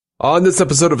On this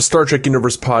episode of Star Trek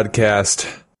Universe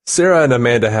Podcast, Sarah and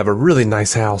Amanda have a really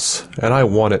nice house, and I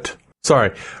want it.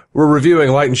 Sorry, we're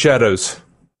reviewing Light and Shadows,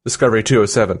 Discovery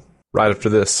 207, right after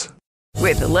this.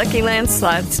 With the Lucky Land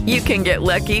Slots, you can get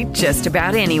lucky just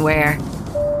about anywhere.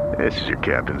 This is your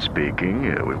captain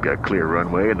speaking. We've got clear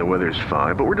runway and the weather's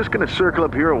fine, but we're just going to circle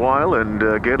up here a while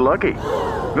and get lucky.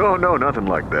 No, nothing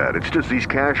like that. It's just these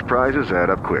cash prizes add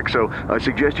up quick. So I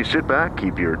suggest you sit back,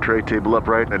 keep your tray table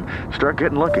upright, and start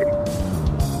getting lucky.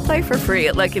 Play for free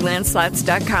at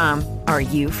LuckyLandSlots.com. Are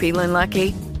you feeling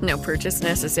lucky? No purchase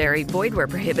necessary. Void where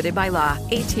prohibited by law.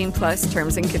 18 plus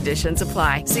terms and conditions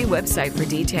apply. See website for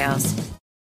details.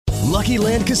 Lucky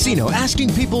Land Casino,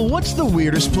 asking people, what's the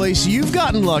weirdest place you've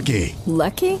gotten lucky?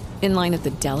 Lucky? In line at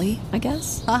the deli, I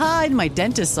guess? Aha, in my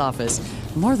dentist's office.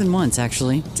 More than once,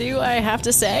 actually. Do I have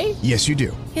to say? Yes, you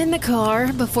do. In the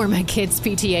car before my kids'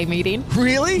 PTA meeting.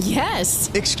 Really? Yes.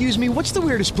 Excuse me, what's the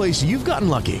weirdest place you've gotten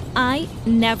lucky? I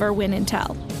never win and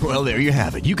tell. Well, there you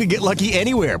have it. You can get lucky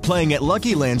anywhere, playing at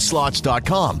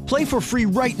LuckyLandSlots.com. Play for free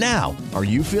right now. Are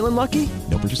you feeling lucky?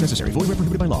 No purchase necessary. Void where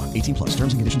prohibited by law. 18 plus.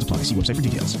 Terms and conditions apply. See website for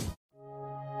details.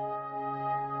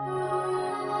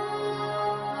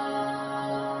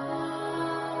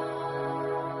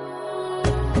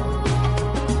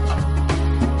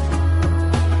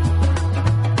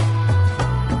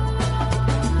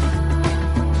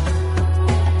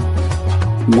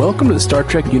 Welcome to the Star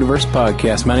Trek Universe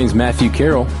Podcast. My name is Matthew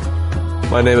Carroll.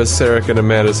 My name is Sarah and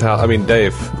Amanda's house.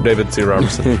 David C.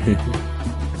 Robertson.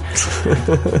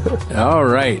 All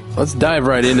right, let's dive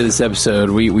right into this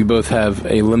episode. We both have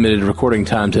a limited recording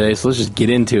time today, so let's just get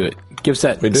into it. Give us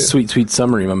that sweet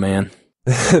summary, my man.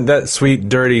 That sweet,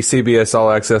 dirty CBS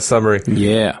All Access summary.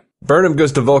 Yeah. Burnham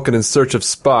goes to Vulcan in search of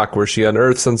Spock, where she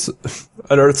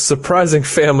unearths surprising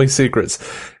family secrets.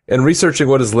 And researching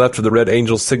what is left of the Red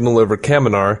Angel signal over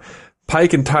Kaminar,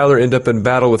 Pike and Tyler end up in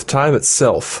battle with time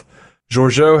itself.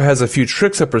 Georgiou has a few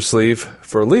tricks up her sleeve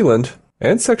for Leland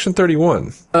and Section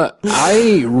 31.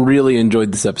 I really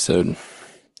enjoyed this episode.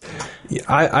 Yeah,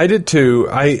 I did too.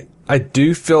 I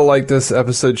do feel like this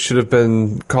episode should have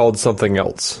been called something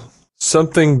else.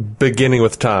 Something beginning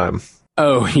with time.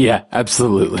 Oh, yeah,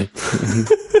 absolutely.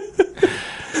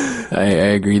 I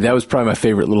agree. That was probably my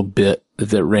favorite little bit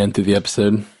that ran through the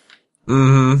episode.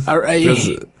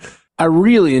 Mm-hmm. I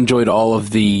really enjoyed all of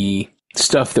the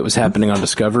stuff that was happening on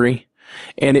Discovery,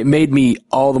 and it made me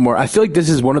all the more. I feel like this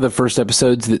is one of the first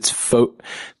episodes that's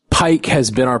Pike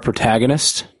has been our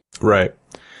protagonist. Right.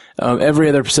 Every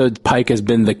other episode, Pike has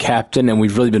been the captain, and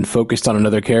we've really been focused on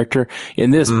another character.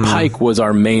 In this, Pike was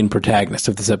our main protagonist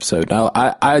of this episode.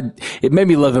 It made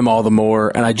me love him all the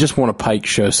more, and I just want a Pike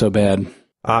show so bad.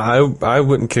 I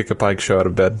wouldn't kick a Pike show out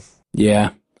of bed.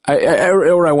 Yeah. I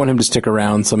want him to stick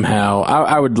around somehow.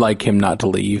 I would like him not to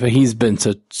leave. He's been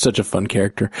such a fun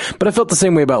character. But I felt the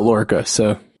same way about Lorca,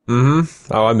 so.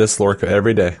 Mm-hmm. Oh, I miss Lorca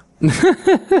every day.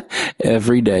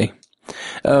 Every day.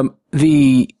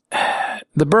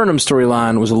 The Burnham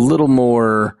storyline was a little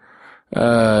more,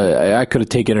 I could have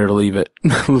taken it or leave it.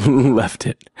 Left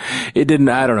it. It didn't,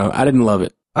 I don't know. I didn't love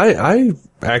it. I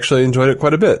actually enjoyed it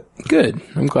quite a bit. Good.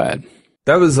 I'm glad.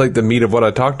 That was like the meat of what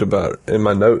I talked about in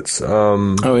my notes.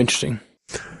 Oh, interesting.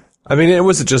 I mean, it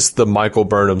wasn't just the Michael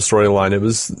Burnham storyline. It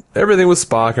was everything with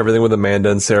Spock, everything with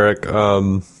Amanda and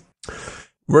Sarek.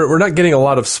 We're not getting a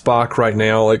lot of Spock right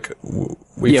now. Like,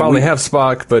 we finally have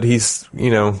Spock, but he's,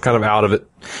 kind of out of it.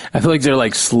 I feel like they're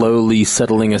like slowly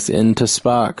settling us into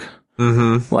Spock.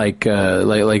 Mm-hmm. Like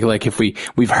if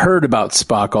we've heard about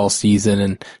Spock all season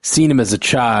and seen him as a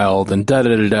child and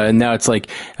and now it's like,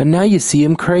 and now you see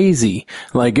him crazy.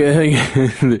 Like, they're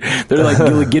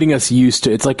like getting us used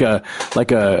to, it's like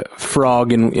a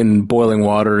frog in boiling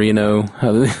water,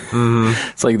 Mm-hmm.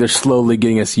 It's like they're slowly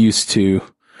getting us used to,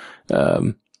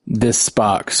 this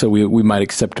Spock, so we might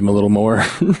accept him a little more.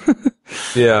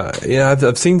 Yeah.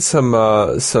 I've seen some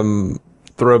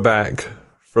throwback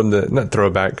some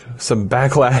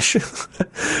backlash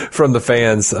from the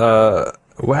fans.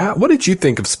 Wow, what did you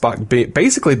think of Spock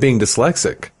basically being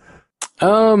dyslexic?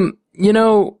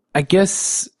 I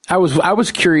guess I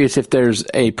was curious if there's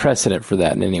a precedent for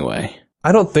that in any way.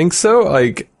 I don't think so.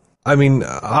 Like, I mean,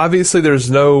 obviously there's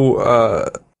no,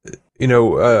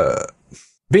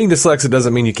 being dyslexic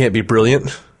doesn't mean you can't be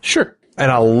brilliant. Sure. And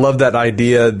I love that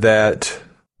idea that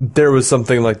there was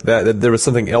something like that there was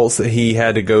something else that he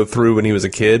had to go through when he was a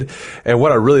kid. And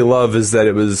what I really love is that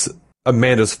it was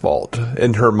Amanda's fault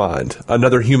in her mind.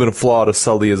 Another human flaw to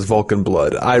sully his Vulcan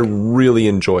blood. I really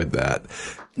enjoyed that.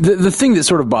 The thing that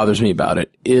sort of bothers me about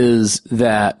it is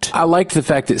that I like the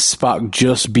fact that Spock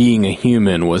just being a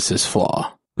human was his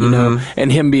flaw. you know,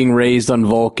 and him being raised on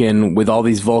Vulcan with all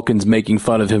these Vulcans making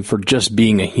fun of him for just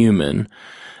being a human,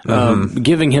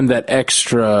 giving him that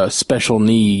extra special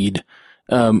need,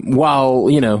 while,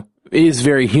 you know, is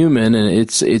very human, and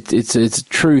it's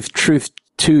truth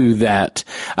to that.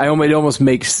 It almost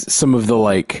makes some of the,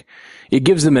 like, it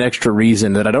gives them an extra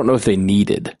reason that I don't know if they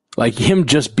needed. Like, him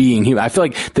just being human. I feel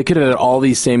like they could have had all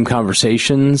these same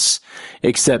conversations,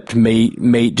 except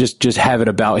just have it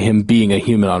about him being a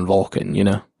human on Vulcan, you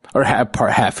know? Or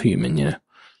half human, you know?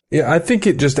 Yeah, I think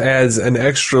it just adds an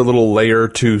extra little layer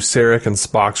to Sarek and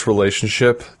Spock's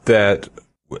relationship that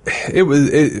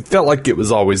it felt like it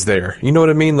was always there. You know what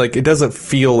I mean? Like, it doesn't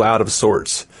feel out of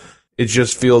sorts. It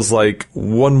just feels like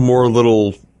one more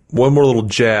little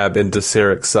jab into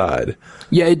Sarek's side.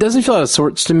 Yeah, it doesn't feel out of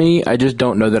sorts to me. I just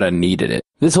don't know that I needed it.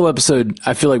 This whole episode,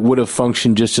 I feel like, would have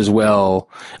functioned just as well.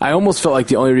 I almost felt like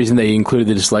the only reason they included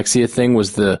the dyslexia thing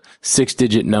was the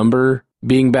 6-digit number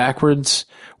being backwards,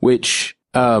 which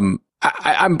I'm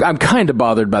kind of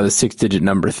bothered by the 6-digit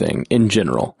number thing in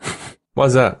general.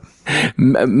 Why's that?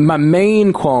 My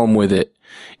main qualm with it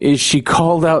is she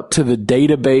called out to the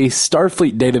database,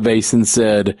 Starfleet database, and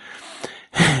said,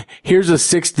 here's a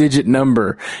 6-digit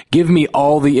number. Give me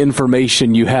all the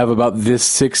information you have about this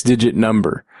 6-digit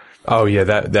number. Oh yeah,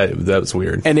 that was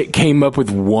weird. And it came up with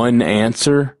one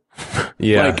answer.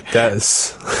 Yeah, like,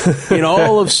 that's in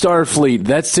all of Starfleet,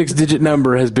 that 6-digit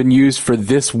number has been used for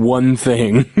this one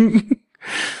thing.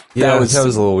 that was a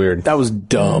little weird. That was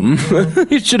dumb.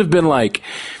 It should have been like,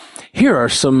 here are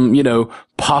some, you know,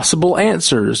 possible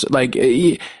answers. Like,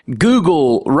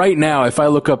 Google right now, if I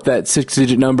look up that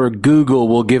 6-digit number, Google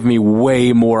will give me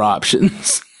way more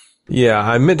options. Yeah,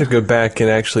 I meant to go back and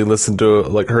actually listen to,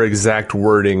 like, her exact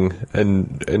wording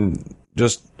and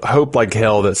just hope like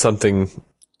hell that something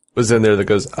was in there that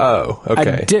goes, oh,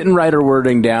 okay. I didn't write her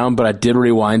wording down, but I did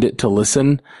rewind it to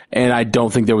listen, and I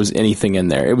don't think there was anything in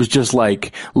there. It was just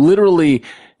like, literally,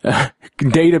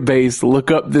 database, look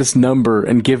up this number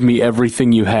and give me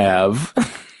everything you have.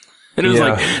 And it was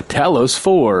like, Talos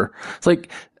 4. It's like,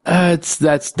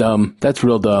 that's dumb. That's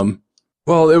real dumb.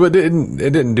 Well, it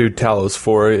didn't do Talos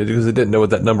 4 because it didn't know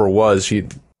what that number was.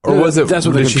 Was it? That's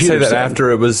what did she say that said. after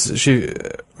it was?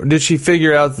 Did she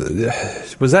figure out?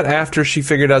 Was that after she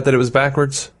figured out that it was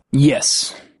backwards?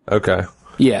 Yes. Okay.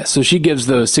 Yeah. So she gives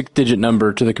the 6-digit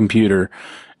number to the computer,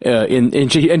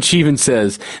 and she even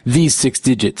says these 6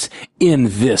 digits in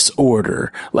this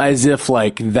order, as if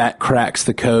like that cracks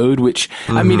the code. Which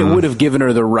I mean, it would have given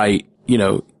her the right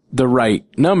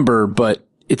number, but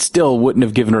it still wouldn't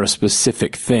have given her a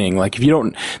specific thing. Like, if you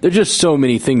don't, there's just so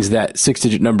many things that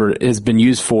 6-digit number has been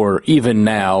used for even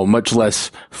now, much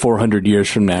less 400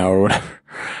 years from now or whatever.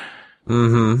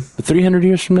 But 300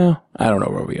 years from now? I don't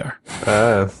know where we are.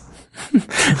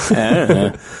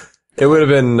 It would have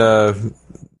been,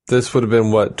 this would have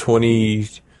been what,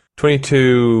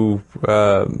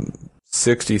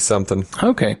 2260 something.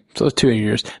 Okay, so it's 2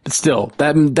 years, but still,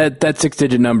 that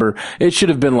 6-digit number, it should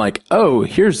have been like, oh,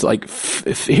 here's like,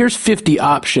 here's 50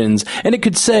 options, and it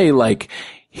could say like,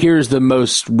 here's the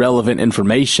most relevant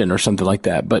information or something like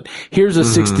that. But here's a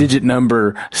 6-digit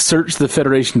number, search the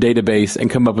Federation database,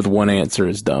 and come up with one answer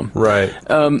is dumb. Right.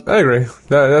 I agree.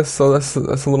 That's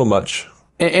a little much.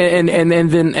 And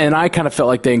I kind of felt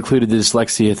like they included the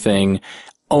dyslexia thing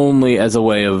only as a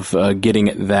way of getting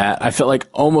at that. I felt like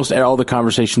almost all the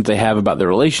conversations they have about their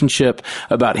relationship,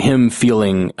 about him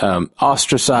feeling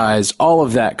ostracized, all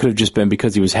of that could have just been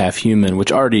because he was half human,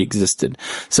 which already existed.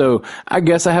 So I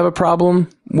guess I have a problem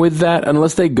with that,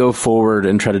 unless they go forward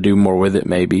and try to do more with it,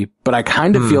 maybe. But I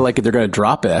kind of feel like they're going to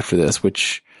drop it after this,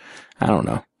 which I don't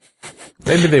know.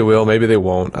 Maybe they will, maybe they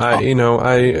won't.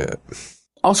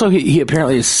 Also, he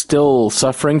apparently is still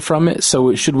suffering from it,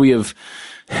 so should we have...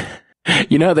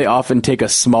 You know, they often take a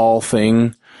small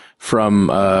thing from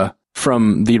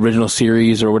the original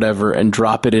series or whatever and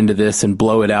drop it into this and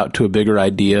blow it out to a bigger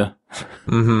idea.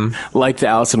 Like the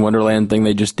Alice in Wonderland thing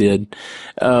they just did.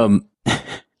 It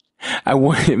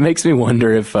makes me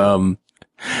wonder if,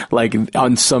 like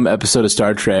on some episode of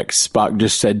Star Trek, Spock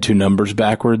just said 2 numbers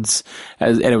backwards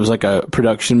and it was like a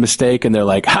production mistake, and they're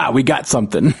like, ha, we got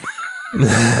something.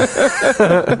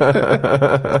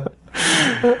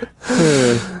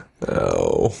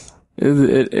 Oh.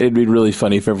 It'd be really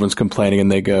funny if everyone's complaining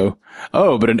and they go,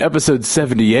 oh, but in episode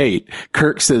 78,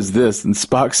 Kirk says this and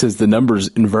Spock says the number's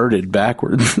inverted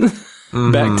backwards.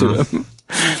 Back to him.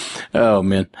 Oh,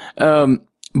 man.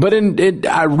 But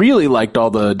I really liked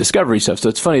all the Discovery stuff, so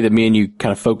it's funny that me and you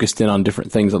kind of focused in on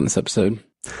different things on this episode.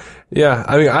 Yeah,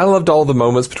 I mean, I loved all the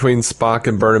moments between Spock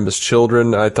and Burnham as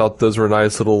children. I thought those were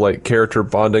nice little, like, character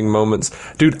bonding moments.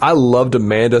 Dude, I loved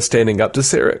Amanda standing up to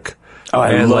Sarek. Oh,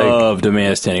 I loved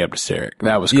Amanda standing up to Sarek.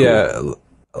 That was cool. Yeah,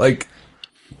 like,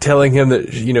 telling him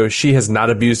that, you know, she has not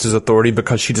abused his authority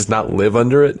because she does not live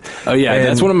under it. Oh, yeah, and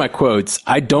that's one of my quotes.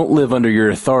 I don't live under your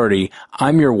authority.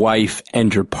 I'm your wife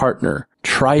and your partner.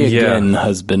 Try again,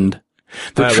 husband.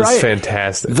 That was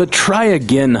fantastic. The try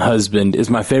again husband is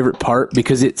my favorite part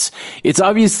because it's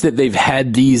obvious that they've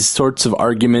had these sorts of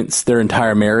arguments their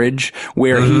entire marriage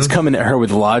where he's coming at her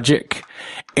with logic,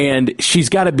 and she's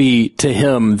got to be, to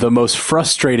him, the most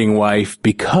frustrating wife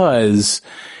because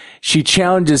she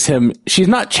challenges him. She's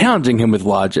not challenging him with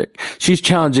logic. She's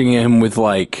challenging him with,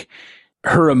 like,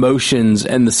 her emotions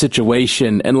and the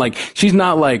situation. And, like, she's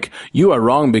not like, you are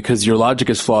wrong because your logic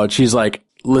is flawed. She's like,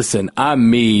 listen, I'm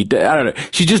me. I don't know.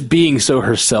 She's just being so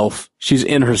herself. She's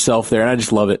in herself there, and I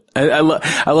just love it. I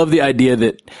love the idea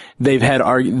that they've had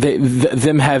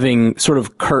them having sort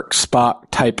of Kirk Spock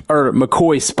type or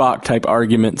McCoy Spock type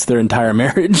arguments their entire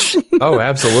marriage. Oh,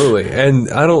 absolutely.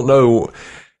 And I don't know,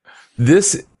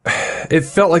 it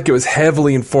felt like it was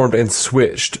heavily informed and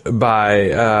switched by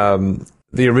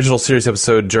the original series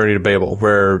episode Journey to Babel,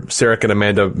 where Sarek and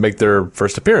Amanda make their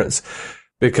first appearance,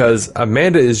 because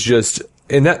Amanda is just.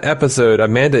 In that episode,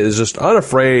 Amanda is just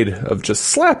unafraid of just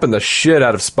slapping the shit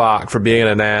out of Spock for being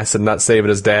an ass and not saving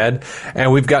his dad.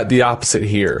 And we've got the opposite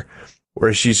here,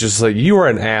 where she's just like, you are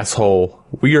an asshole.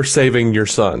 We are saving your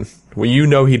son. Well, you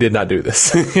know he did not do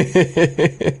this.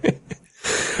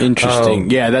 Interesting.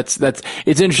 Yeah, that's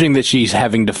it's interesting that she's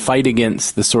having to fight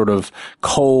against the sort of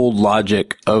cold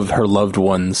logic of her loved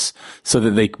ones so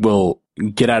that they will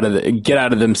get out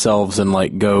of themselves and,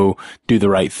 like, go do the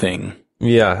right thing.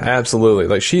 Yeah, absolutely.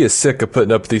 Like, she is sick of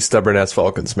putting up with these stubborn ass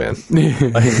Vulcans, man.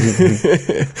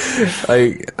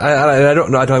 I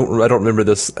don't remember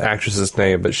this actress's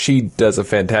name, but she does a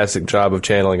fantastic job of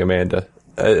channeling Amanda,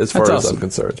 as far as I'm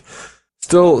concerned.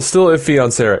 Still iffy on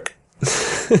Sarek.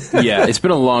 Yeah, it's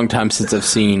been a long time since I've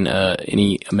seen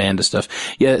any Amanda stuff.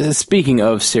 Yeah, speaking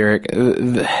of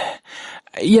Sarek,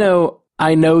 you know,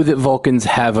 I know that Vulcans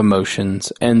have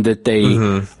emotions and that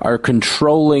they are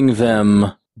controlling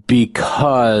them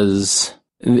because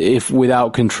if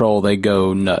without control they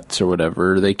go nuts or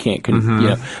whatever, they can't, you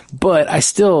know. But I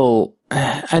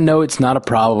know it's not a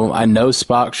problem. I know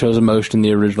Spock shows emotion in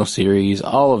the original series,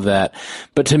 all of that.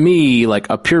 But to me, like,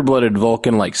 a pure-blooded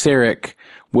Vulcan like Sarek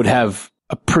would have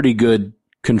a pretty good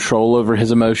control over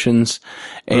his emotions.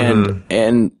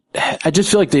 And I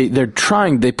just feel like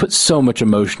they put so much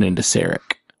emotion into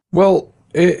Sarek. Well,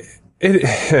 it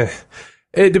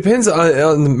depends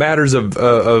on the matters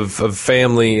of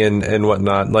family and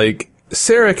whatnot. Like,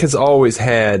 Sarek has always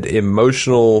had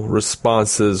emotional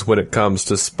responses when it comes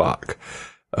to Spock.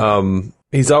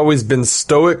 He's always been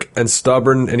stoic and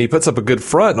stubborn, and he puts up a good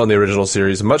front on the original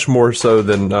series, much more so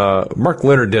than Mark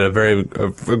Leonard did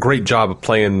a great job of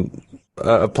playing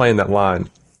that line.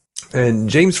 And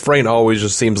James Frain always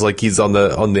just seems like he's on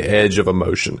the edge of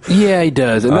emotion. Yeah, he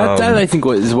does. And that I think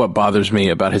is what bothers me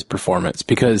about his performance,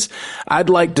 because I'd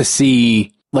like to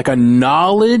see, like, a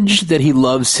knowledge that he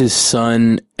loves his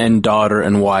son and daughter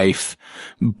and wife,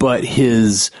 but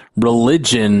his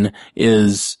religion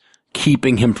is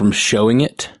keeping him from showing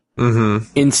it.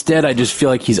 Instead, I just feel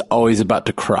like he's always about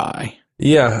to cry.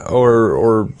 Yeah,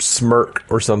 or smirk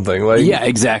or something. Like, yeah,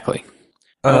 exactly.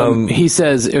 He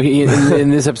says,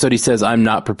 in this episode, he says, I'm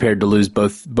not prepared to lose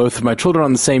both of my children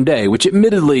on the same day, which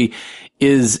admittedly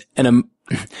is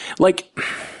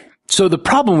so the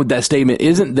problem with that statement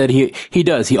isn't that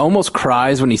he almost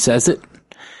cries when he says it.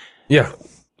 Yeah.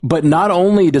 But not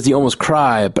only does he almost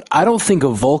cry, but I don't think a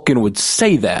Vulcan would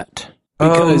say that.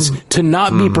 Because to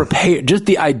not be prepared, just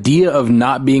the idea of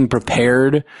not being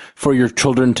prepared for your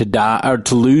children to die or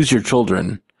to lose your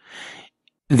children,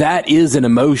 that is an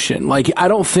emotion. Like, I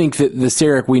don't think that the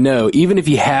Sarek we know, even if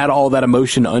he had all that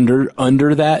emotion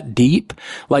under that deep,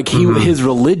 like his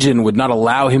religion would not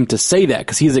allow him to say that,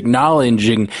 because he's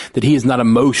acknowledging that he is not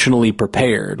emotionally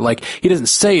prepared. Like, he doesn't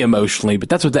say emotionally, but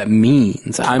that's what that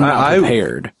means. I'm not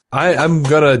prepared. I'm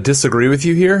gonna disagree with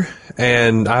you here,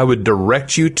 and I would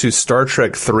direct you to Star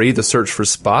Trek III, The Search for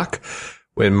Spock,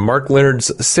 when Mark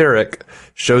Leonard's Sarek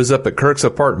shows up at Kirk's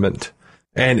apartment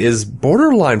and is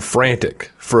borderline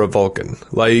frantic for a Vulcan.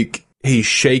 Like, he's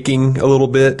shaking a little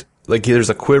bit. Like, there's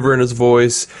a quiver in his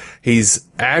voice. He's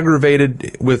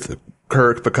aggravated with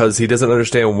Kirk because he doesn't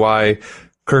understand why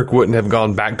Kirk wouldn't have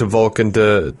gone back to Vulcan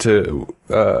to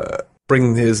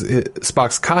bring his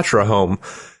Spock's Katra home.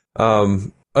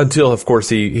 Until, of course,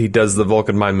 he does the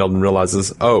Vulcan mind meld and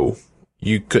realizes, oh,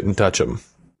 you couldn't touch him.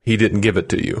 he didn't give it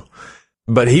to you.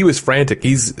 But he was frantic.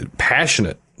 He's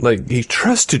passionate. Like, he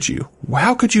trusted you.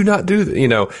 How could you not do that? You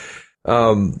know,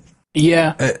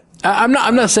 yeah. I'm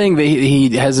not saying that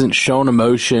he hasn't shown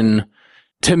emotion.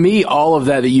 To me, all of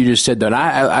that you just said, though, and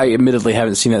I admittedly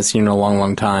haven't seen that scene in a long,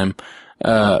 long time.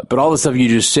 But all the stuff you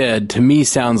just said, to me,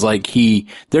 sounds like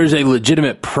there's a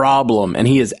legitimate problem, and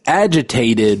he is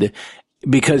agitated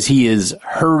because he is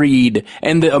hurried,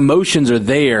 and the emotions are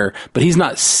there, but he's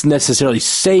not necessarily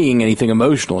saying anything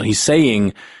emotional. He's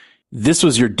saying, this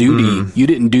was your duty. You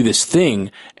didn't do this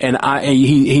thing. And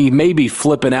he may be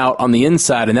flipping out on the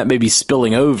inside, and that may be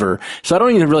spilling over. So I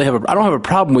don't even really I don't have a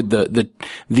problem with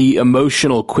the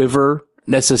emotional quiver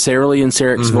necessarily in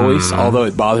Sarek's voice, although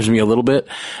it bothers me a little bit.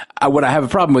 What I have a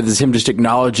problem with is him just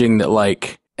acknowledging that,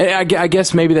 like, I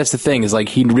guess maybe that's the thing, is like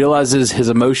he realizes his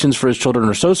emotions for his children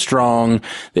are so strong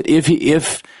that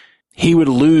if he would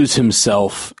lose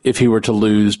himself if he were to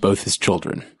lose both his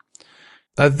children.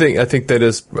 I think that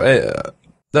is,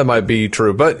 that might be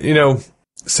true. But, you know,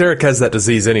 Sarek has that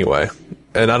disease anyway.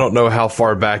 And I don't know how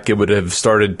far back it would have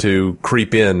started to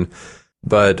creep in.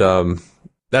 But, I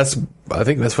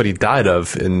think that's what he died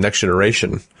of in Next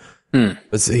Generation.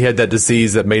 He had that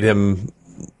disease that made him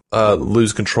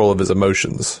lose control of his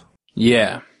emotions.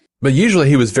 Yeah. But usually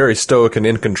he was very stoic and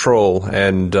in control.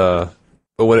 And, but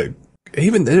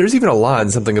there's even a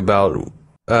line, something about,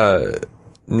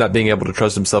 not being able to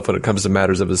trust himself when it comes to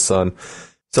matters of his son.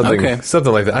 Something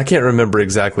like that. I can't remember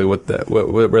exactly where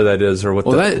that is or what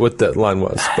that line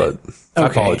was, but I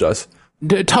apologize.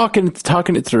 Talking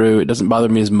it through, it doesn't bother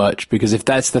me as much, because if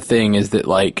that's the thing, is that,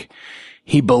 like,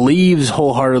 he believes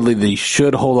wholeheartedly that he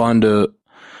should hold on to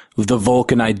the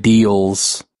Vulcan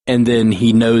ideals, and then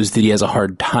he knows that he has a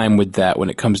hard time with that when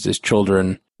it comes to his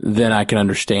children, then I can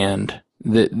understand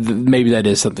that maybe that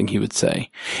is something he would say.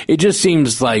 It just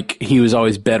seems like he was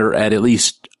always better at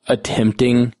least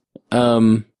attempting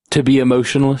to be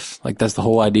emotionless. Like, that's the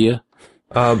whole idea.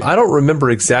 I don't remember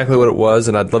exactly what it was,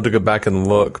 and I'd love to go back and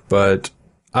look, but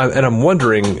I'm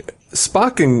wondering,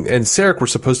 Spock and Sarek were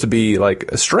supposed to be, like,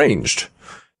 estranged,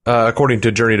 according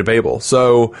to Journey to Babel.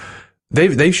 So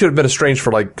they should have been estranged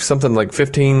for, like, something like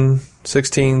 15,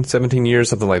 16, 17 years,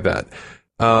 something like that.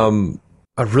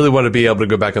 I really want to be able to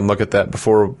go back and look at that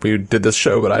before we did this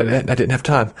show, but I didn't have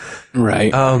time.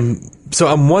 Right. So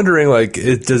I'm wondering, like,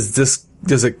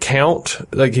 does it count?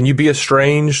 Like, can you be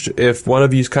estranged if one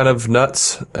of you's kind of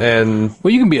nuts? And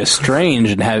well, you can be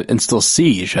estranged and still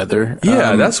see each other.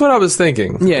 Yeah, that's what I was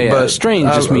thinking. Yeah. But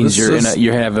estranged just means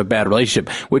you have a bad relationship,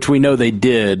 which we know they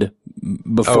did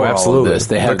before all of this.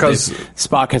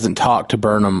 Spock hasn't talked to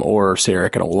Burnham or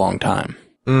Sarek in a long time.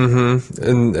 Mm-hmm.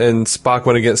 And Spock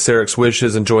went against Sarek's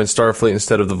wishes and joined Starfleet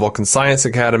instead of the Vulcan Science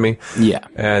Academy. Yeah.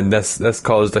 And that's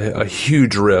caused a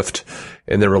huge rift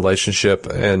in their relationship.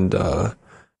 And,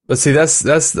 but see, that's,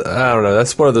 I don't know,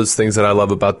 that's one of those things that I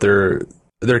love about their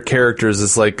characters.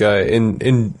 Is like,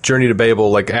 in Journey to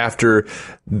Babel, like, after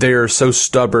they're so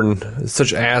stubborn,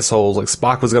 such assholes, like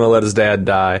Spock was going to let his dad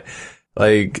die.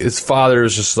 Like, his father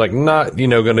is just, like, not,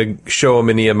 going to show him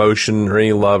any emotion or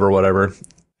any love or whatever.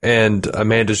 And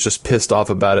Amanda's just pissed off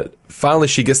about it. Finally,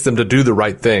 she gets them to do the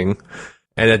right thing.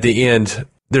 And at the end,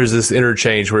 there's this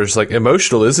interchange where it's like,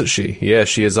 emotional, isn't she? Yeah,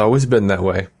 she has always been that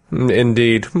way.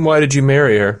 Indeed. Why did you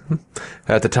marry her?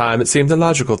 At the time, it seemed the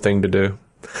logical thing to do.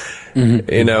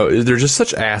 Mm-hmm. They're just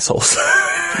such assholes.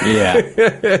 Yeah.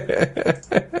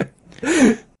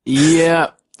 Yeah.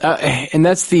 And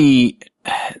that's the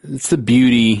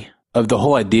beauty of the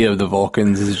whole idea of the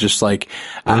Vulcans, is just like,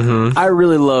 I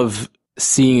really love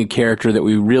seeing a character that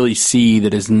we really see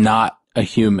that is not a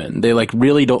human. They, like,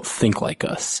 really don't think like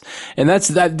us. And that's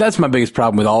my biggest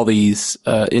problem with all these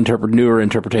newer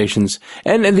interpretations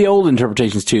and the old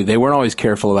interpretations too. They weren't always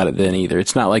careful about it then either.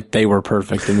 It's not like they were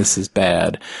perfect and this is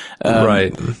bad.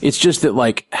 Right. It's just that,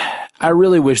 like, I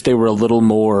really wish they were a little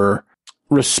more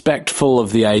respectful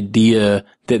of the idea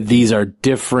that these are a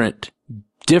different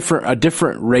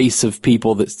race of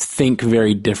people that think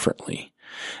very differently.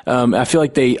 I feel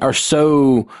like they are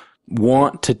so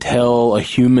want to tell a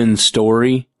human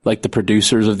story, like the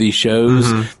producers of these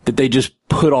shows, that they just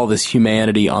put all this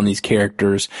humanity on these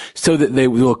characters so that they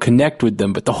will connect with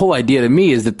them. But the whole idea to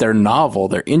me is that they're novel.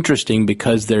 They're interesting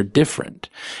because they're different.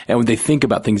 And when they think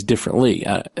about things differently.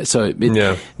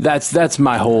 That's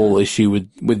my whole issue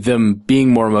with them being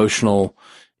more emotional.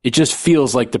 It just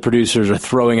feels like the producers are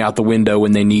throwing out the window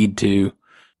when they need to.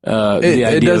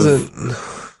 It doesn't.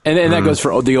 And that goes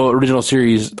for the original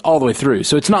series all the way through.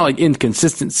 So it's not like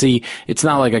inconsistency. It's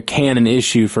not like a canon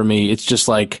issue for me. It's just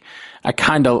like, I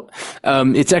kind of,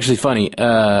 it's actually funny.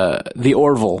 The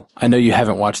Orville, I know you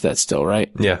haven't watched that still,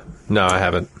 right? Yeah. No, I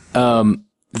haven't.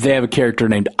 They have a character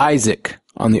named Isaac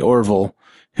on the Orville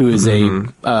who is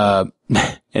an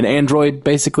android,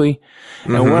 basically.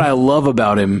 And what I love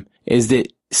about him is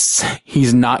that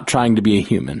he's not trying to be a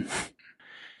human.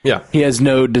 Yeah. He has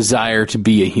no desire to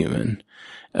be a human.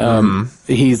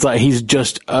 He's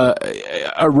just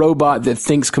a robot that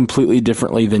thinks completely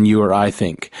differently than you or I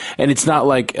think. And it's not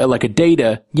like a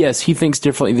Data. Yes, he thinks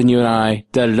differently than you and I,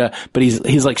 but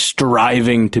he's like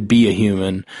striving to be a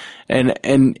human. And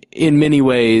in many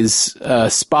ways,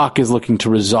 Spock is looking to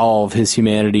resolve his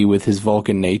humanity with his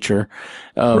Vulcan nature.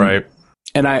 Right.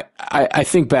 And I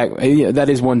think back, that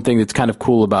is one thing that's kind of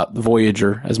cool about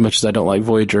Voyager, as much as I don't like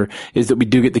Voyager, is that we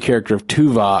do get the character of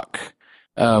Tuvok,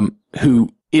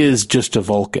 who is just a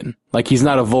Vulcan. Like, he's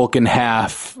not a Vulcan,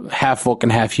 half Vulcan,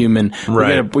 half human.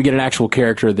 Right. We get an actual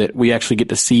character that we actually get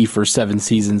to see for 7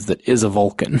 seasons that is a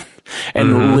Vulcan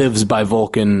and lives by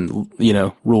Vulcan,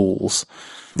 rules.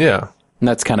 Yeah. And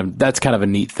that's kind of a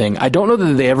neat thing. I don't know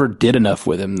that they ever did enough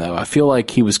with him, though. I feel like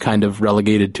he was kind of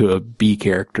relegated to a B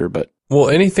character, but. Well,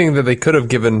 anything that they could have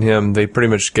given him, they pretty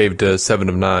much gave to 7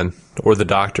 of 9 or the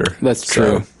Doctor. That's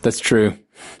true. That's true.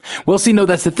 Well, see, no,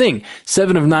 that's the thing.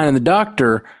 7 of 9 and the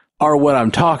Doctor are what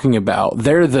I'm talking about.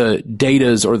 They're the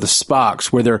Datas or the Spocks,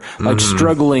 where they're like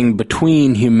struggling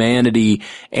between humanity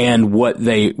and what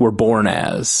they were born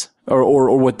as,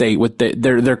 or what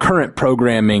their current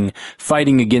programming,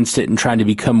 fighting against it and trying to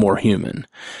become more human.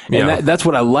 And that's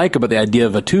what I like about the idea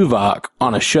of a Tuvok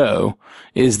on a show,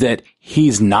 is that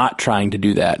he's not trying to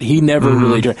do that. He never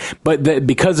really tried. But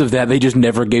because of that, they just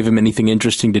never gave him anything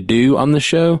interesting to do on the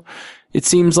show. It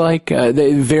seems like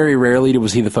very rarely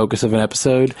was he the focus of an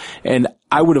episode, and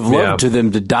I would have loved to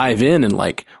them to dive in and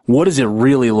like, what is it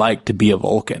really like to be a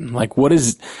Vulcan? Like, what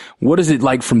is it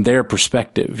like from their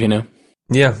perspective?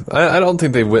 Yeah, I don't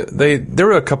think they went. There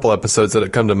were a couple episodes that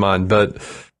had come to mind, but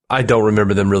I don't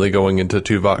remember them really going into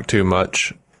Tuvok too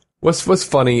much. What's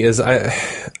funny is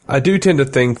I do tend to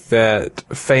think that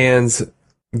fans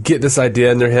get this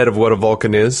idea in their head of what a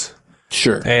Vulcan is.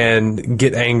 Sure. And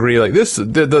get angry like this.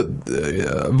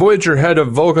 The Voyager had a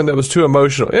Vulcan that was too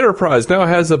emotional. Enterprise now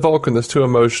has a Vulcan that's too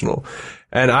emotional.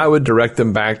 And I would direct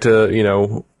them back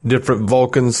to, different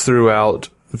Vulcans throughout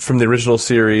from the original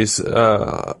series,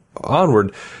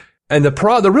 onward. And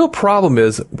the real problem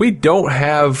is we don't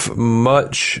have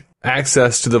much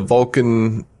access to the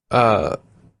Vulcan,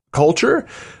 culture.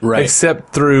 Right.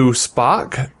 Except through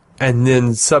Spock and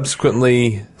then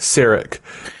subsequently Sarek.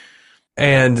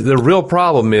 And the real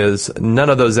problem is none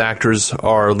of those actors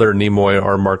are Leonard Nimoy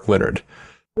or Mark Leonard.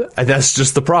 And that's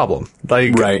just the problem.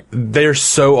 Like, right. They're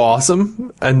so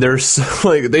awesome and they're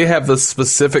so, they have the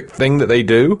specific thing that they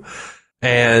do.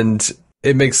 And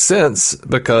it makes sense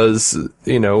because,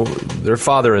 they're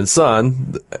father and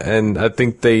son. And I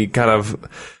think they kind of,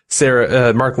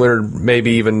 Mark Leonard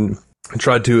maybe even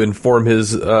tried to inform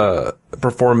his,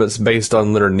 performance based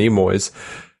on Leonard Nimoy's.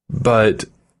 But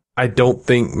I don't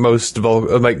think most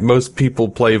people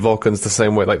play Vulcans the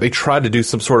same way. Like, they try to do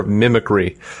some sort of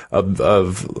mimicry of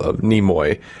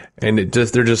Nimoy, and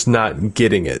they're just not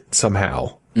getting it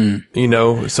somehow.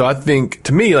 So I think,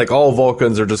 to me, all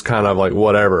Vulcans are just kind of like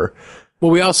whatever.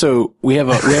 Well, we have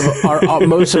our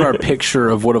most of our picture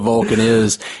of what a Vulcan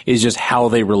is just how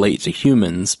they relate to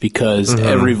humans, because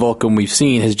every Vulcan we've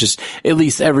seen at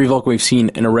least every Vulcan we've seen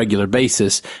in a regular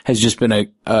basis has just been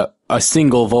a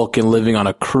single Vulcan living on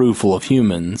a crew full of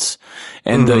humans,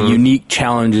 and the unique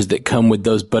challenges that come with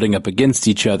those butting up against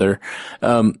each other.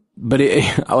 But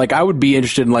I would be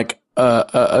interested in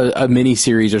a mini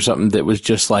series or something that was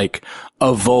just like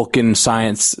a Vulcan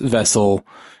science vessel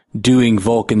doing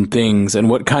Vulcan things, and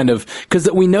what kind of, because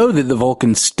we know that the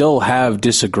Vulcans still have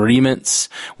disagreements.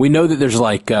 We know that there's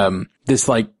this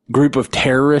group of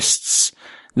terrorists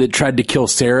that tried to kill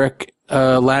Sarek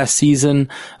last season.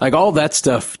 All that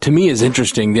stuff to me is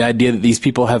interesting. The idea that these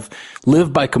people have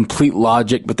lived by complete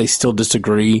logic, but they still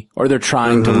disagree, or they're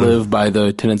trying to live by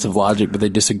the tenets of logic, but they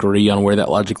disagree on where that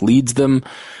logic leads them.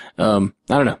 I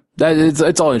don't know.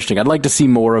 It's all interesting. I'd like to see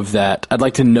more of that. I'd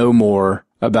like to know more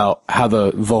about how the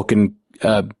Vulcan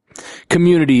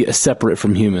community is separate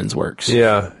from humans works.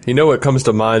 Yeah. What comes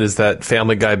to mind is that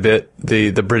Family Guy bit,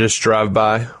 the British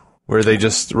drive-by, where they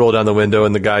just roll down the window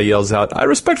and the guy yells out, "I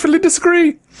respectfully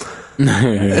disagree."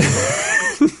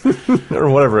 Or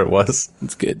whatever it was.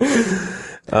 It's good.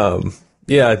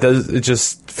 Yeah, it does. It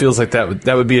just feels like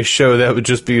that would be a show that would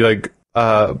just be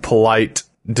polite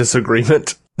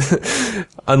disagreement.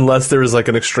 Unless there is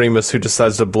an extremist who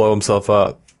decides to blow himself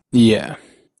up. Yeah.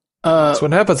 That's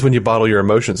what happens when you bottle your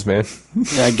emotions, man.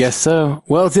 I guess so.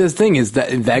 Well, the thing is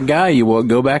that guy, you will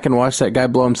go back and watch that guy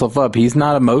blow himself up. He's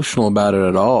not emotional about it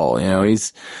at all. You know,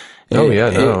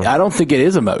 I don't think it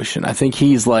is emotion. I think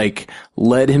he's like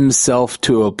led himself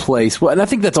to a place. Well, and I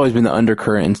think that's always been the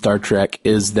undercurrent in Star Trek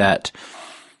is that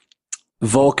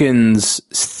Vulcans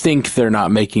think they're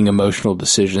not making emotional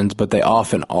decisions, but they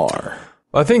often are.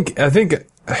 I think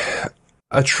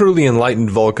a truly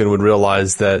enlightened Vulcan would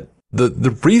realize that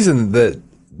the reason that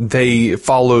they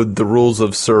followed the rules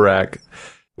of Surak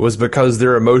was because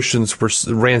their emotions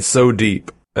ran so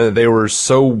deep and they were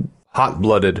so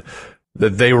hot-blooded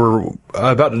that they were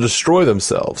about to destroy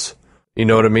themselves. You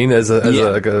know what I mean? As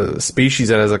a species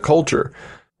and as a culture.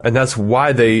 And that's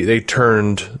why they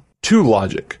turned to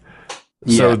logic.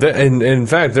 Yeah. So, in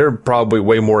fact, they're probably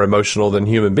way more emotional than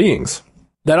human beings.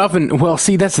 That often, well,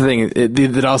 see, that's the thing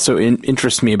that also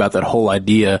interests me about that whole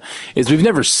idea is we've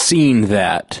never seen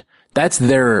that. That's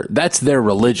their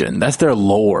religion. That's their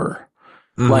lore.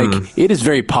 Mm-hmm. Like, it is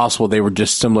very possible they were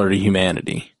just similar to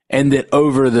humanity. And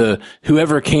that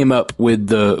whoever came up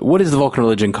with what is the Vulcan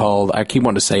religion called? I keep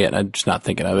wanting to say it and I'm just not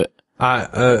thinking of it.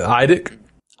 Idic?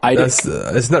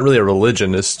 It's not really a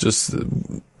religion. It's just,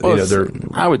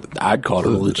 I'd call it a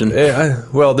religion.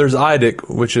 There's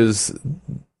Idic, which is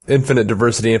infinite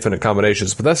diversity, infinite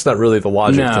combinations, but that's not really the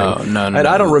logic thing. No. And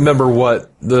I don't remember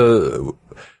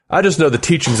I just know the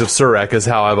teachings of Surak is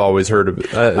how I've always heard of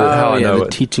it. I know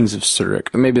it. Teachings of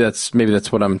Surak. Maybe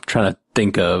that's what I'm trying to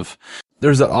think of.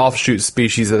 There's an offshoot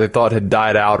species that they thought had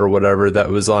died out or whatever that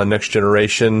was on Next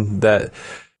Generation that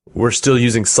were still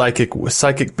using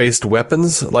psychic-based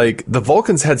weapons. Like, the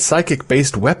Vulcans had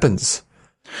psychic-based weapons.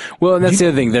 Well, and that's the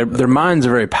other thing. Their minds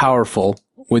are very powerful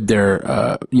with their,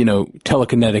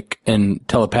 telekinetic and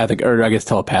telepathic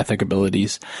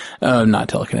abilities. Not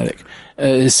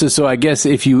telekinetic. So I guess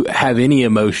if you have any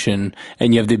emotion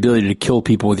and you have the ability to kill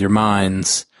people with your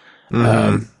minds,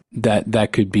 that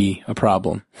could be a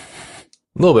problem.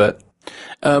 A little bit.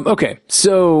 Okay.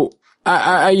 So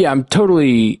I'm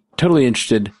totally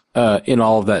interested, in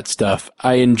all of that stuff.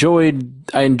 I enjoyed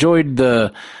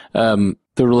the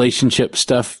relationship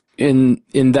stuff in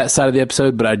that side of the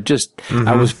episode, but I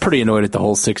was pretty annoyed at the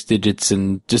whole 6 digits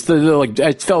and just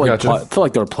I felt like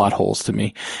there were plot holes to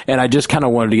me. And I just kind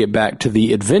of wanted to get back to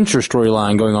the adventure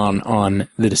storyline going on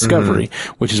the Discovery,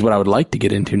 which is what I would like to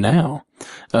get into now.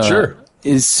 Sure.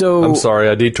 I'm sorry,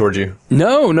 I detoured you.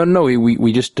 No.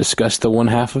 We just discussed the one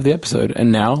half of the episode,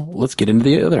 and now let's get into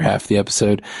the other half of the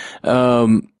episode.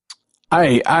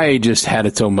 I just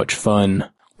had so much fun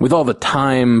with all the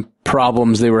time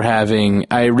problems they were having.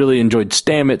 I really enjoyed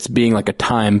Stamets being like a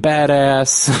time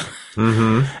badass.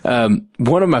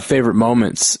 One of my favorite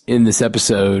moments in this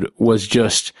episode was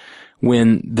just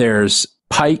when there's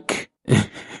Pike. It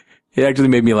actually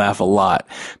made me laugh a lot.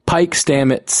 Pike,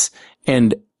 Stamets,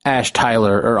 and Ash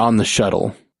Tyler are on the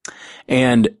shuttle,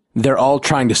 and they're all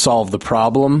trying to solve the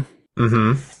problem.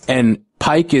 And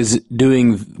Pike is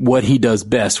doing what he does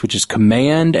best, which is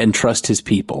command and trust his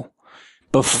people.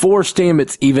 Before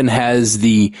Stamets even has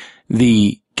the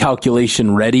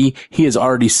calculation ready, he has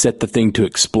already set the thing to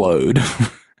explode.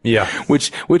 Yeah.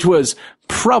 Which was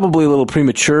probably a little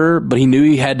premature, but he knew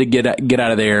he had to get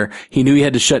out of there. He knew he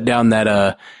had to shut down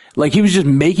that, he was just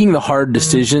making the hard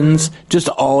decisions just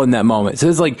all in that moment. So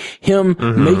it's like him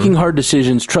making hard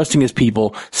decisions, trusting his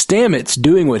people, Stamets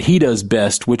doing what he does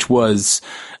best, which was,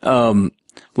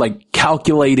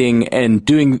 calculating and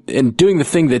doing the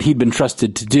thing that he'd been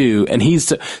trusted to do. And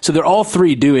so they're all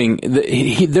three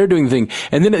they're doing the thing.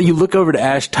 And then you look over to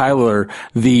Ash Tyler,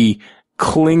 the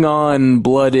Klingon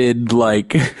blooded,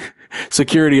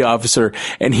 security officer,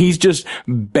 and he's just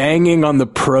banging on the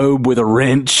probe with a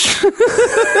wrench.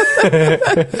 I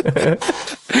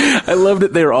love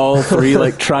that they're all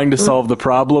three trying to solve the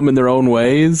problem in their own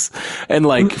ways and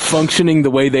functioning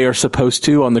the way they are supposed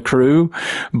to on the crew.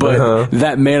 But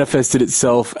that manifested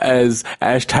itself as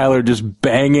Ash Tyler just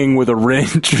banging with a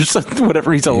wrench or something,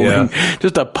 whatever he's holding,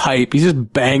 just a pipe. He's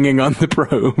just banging on the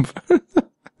probe.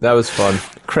 That was fun.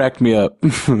 Cracked me up.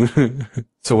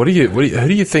 So who do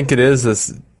you think it is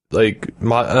that's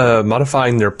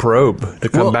modifying their probe to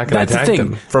come back and attack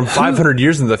them from 500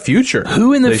 years in the future?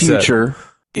 Who in the future,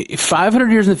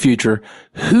 500 years in the future,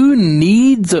 who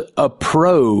needs a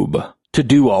probe to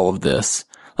do all of this?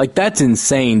 That's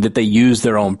insane that they use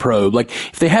their own probe.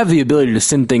 If they have the ability to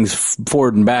send things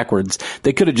forward and backwards,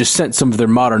 they could have just sent some of their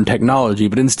modern technology,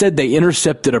 but instead they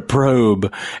intercepted a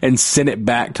probe and sent it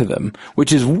back to them,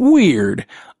 which is weird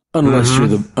unless you're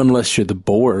the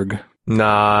Borg.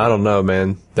 Nah, I don't know,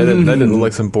 man. That didn't look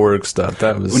like some Borg stuff.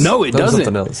 That was it that was doesn't.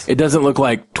 something else. It doesn't look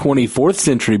like 24th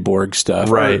century Borg stuff,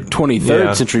 Right. or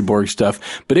 23rd century Borg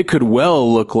stuff, but it could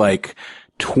well look like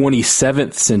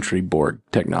 27th century Borg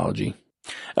technology.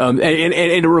 I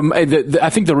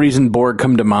think the reason Borg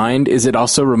come to mind is it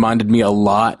also reminded me a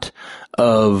lot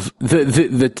of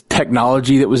the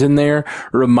technology that was in there.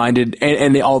 Reminded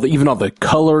even all the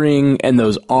coloring and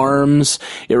those arms.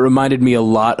 It reminded me a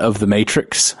lot of the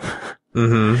Matrix.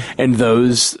 Mm-hmm. And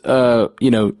those,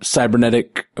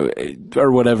 cybernetic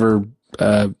or whatever,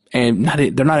 and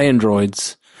they're not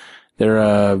androids.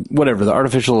 They're, whatever, the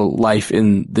artificial life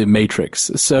in the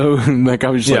Matrix. So, like, I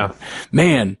was just like,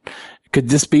 man, could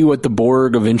this be what the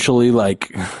Borg eventually,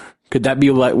 like, could that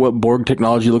be like what Borg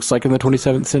technology looks like in the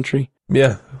 27th century?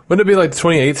 Yeah. Wouldn't it be like the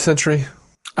 28th century?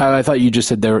 I thought you just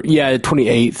said they were,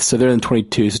 28th. So they're in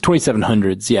 22. So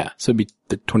 2700s. Yeah. So it'd be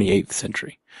the 28th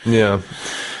century. Yeah.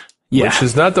 Yeah. Which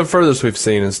is not the furthest we've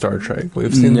seen in Star Trek.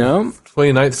 We've seen the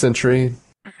 29th century.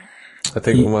 I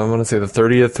think I want to say the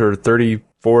 30th or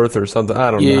 34th or something.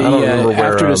 I don't know. I don't remember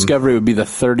where. After Discovery would be the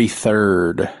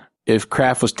 33rd if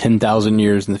Craft was 10,000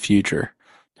 years in the future.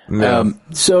 Yeah.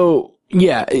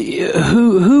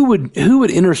 Who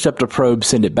would intercept a probe,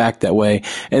 send it back that way?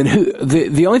 And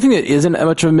the only thing that isn't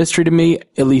much of a mystery to me,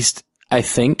 at least I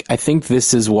think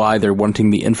this is why they're wanting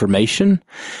the information.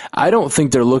 I don't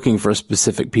think they're looking for a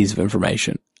specific piece of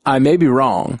information. I may be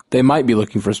wrong. They might be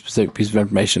looking for a specific piece of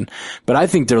information, but I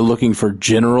think they're looking for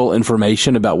general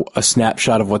information about a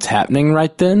snapshot of what's happening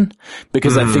right then,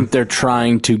 because I think they're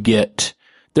trying to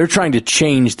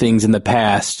change things in the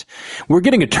past. We're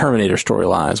getting a Terminator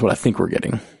storyline is what I think we're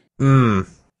getting.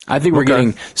 I think we're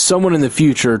getting someone in the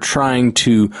future trying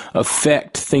to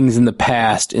affect things in the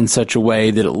past in such a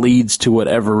way that it leads to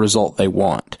whatever result they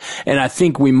want. And I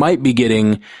think we might be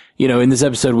getting, in this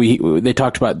episode, they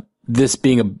talked about this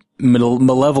being a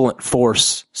malevolent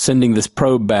force sending this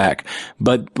probe back.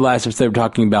 But last episode, they were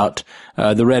talking about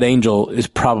the Red Angel is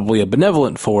probably a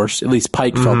benevolent force. At least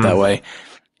Pike felt that way.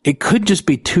 It could just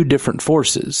be two different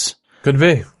forces. Could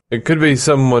be. It could be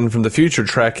someone from the future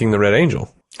tracking the Red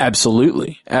Angel.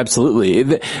 Absolutely. Absolutely.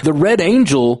 The Red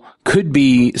Angel could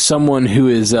be someone who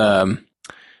is,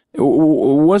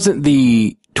 wasn't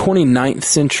the 29th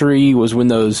century was when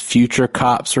those future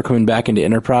cops were coming back into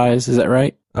Enterprise. Is that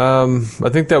right? I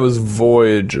think that was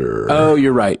Voyager. Oh,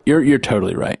 you're right. You're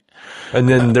totally right. And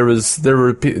then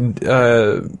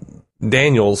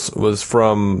Daniels was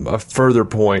from a further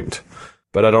point.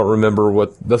 But I don't remember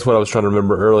that's what I was trying to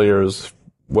remember earlier is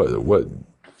what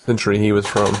century he was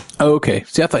from. Oh, okay.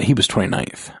 See, I thought he was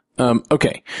 29th.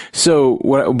 Okay. So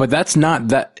but that's not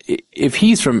that, if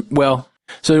he's from,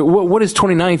 so what is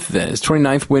 29th then? Is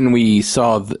 29th when we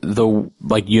saw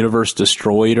the universe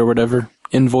destroyed or whatever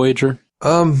in Voyager?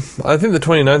 I think the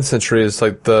 29th century is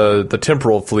like the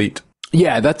temporal fleet.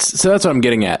 Yeah, that's what I'm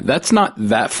getting at. That's not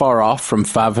that far off from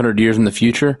 500 years in the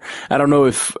future. I don't know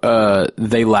if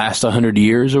they last 100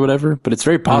 years or whatever, but it's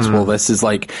very possible this is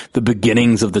like the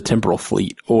beginnings of the temporal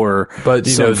fleet or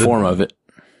some form of it.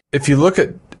 If you look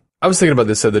at, I was thinking about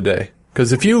this the other day,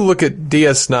 because if you look at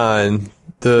DS9,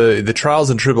 the Trials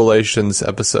and Tribulations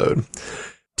episode,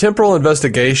 temporal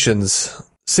investigations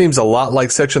seems a lot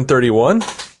like Section 31.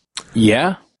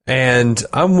 Yeah. And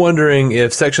I'm wondering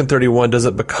if Section 31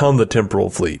 doesn't become the temporal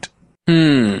fleet.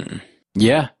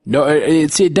 Yeah. No,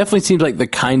 it definitely seems like the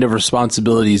kind of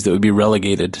responsibilities that would be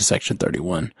relegated to Section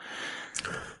 31.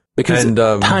 Because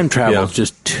time travel is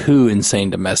just too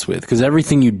insane to mess with. Because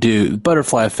everything you do, the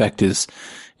butterfly effect is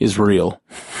real.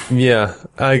 Yeah.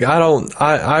 I don't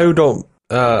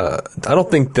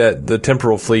think that the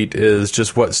temporal fleet is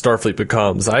just what Starfleet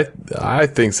becomes. I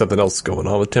think something else is going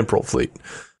on with temporal fleet.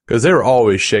 Because they were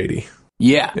always shady.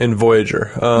 Yeah. In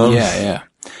Voyager. Yeah.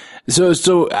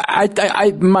 So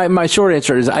my short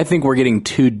answer is I think we're getting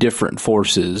two different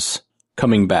forces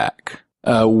coming back.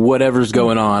 Whatever's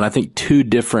going on, I think two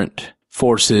different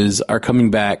forces are coming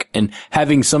back and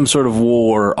having some sort of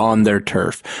war on their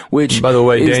turf. Which, by the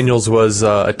way, Daniels was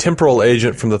a temporal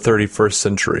agent from the 31st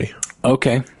century.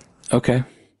 Okay.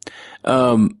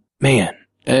 Man.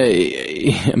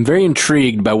 I'm very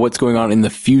intrigued by what's going on in the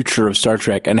future of Star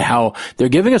Trek and how they're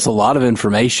giving us a lot of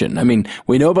information. I mean,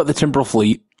 we know about the temporal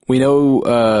fleet. We know,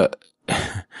 the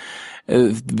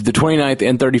 29th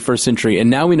and 31st century. And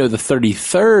now we know the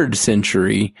 33rd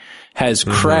century has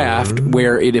craft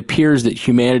where it appears that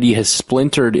humanity has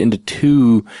splintered into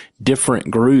two different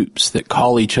groups that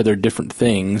call each other different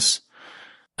things.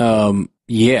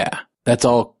 That's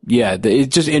all. Yeah.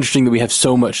 It's just interesting that we have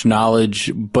so much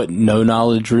knowledge, but no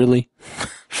knowledge really.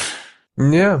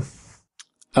 Yeah.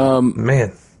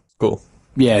 Man. Cool.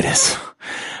 Yeah, it is.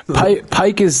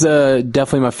 Pike is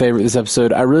definitely my favorite this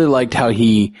episode. I really liked how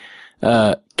he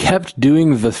kept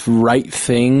doing the right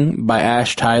thing by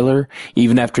Ash Tyler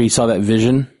even after he saw that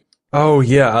vision. Oh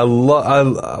yeah, I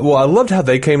loved how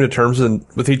they came to terms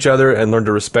with each other and learned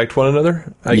to respect one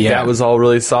another. That was all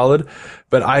really solid.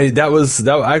 But I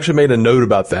actually made a note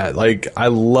about that. Like, I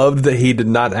loved that he did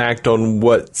not act on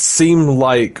what seemed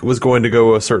like was going to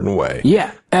go a certain way.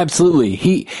 Yeah, absolutely.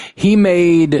 He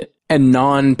made a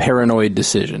non-paranoid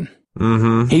decision.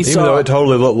 Mm-hmm. Even though it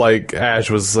totally looked like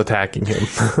Ash was attacking him.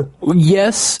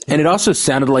 Yes, and it also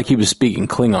sounded like he was speaking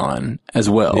Klingon as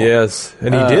well. Yes,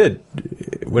 and he did.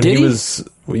 When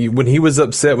he was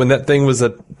upset when that thing was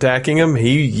attacking him,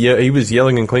 he was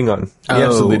yelling in Klingon. He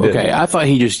absolutely did. Okay, I thought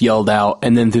he just yelled out,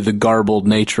 and then through the garbled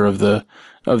nature of the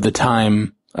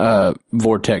time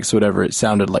vortex, whatever, it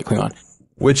sounded like Klingon.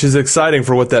 Which is exciting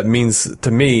for what that means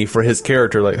to me, for his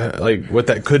character, like what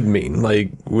that could mean. Like,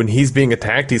 when he's being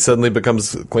attacked, he suddenly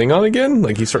becomes Klingon again?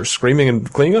 Like, he starts screaming in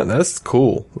Klingon? That's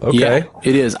cool. Okay. Yeah,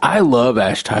 it is. I love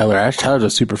Ash Tyler. Ash Tyler's a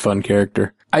super fun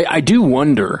character. I do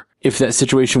wonder if that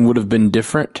situation would have been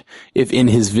different if in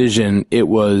his vision it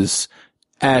was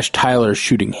Ash Tyler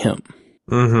shooting him.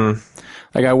 Mm-hmm.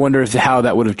 Like, I wonder how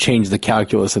that would have changed the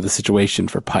calculus of the situation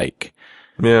for Pike.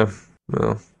 Yeah.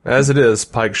 Well, as it is,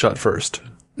 Pike shot first.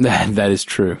 That is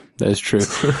true. That is true.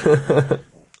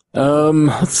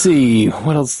 Let's see.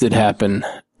 What else did happen?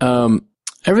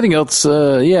 Everything else,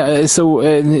 yeah. So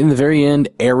in the very end,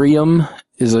 Arium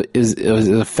is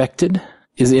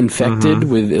infected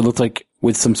with, it looks like,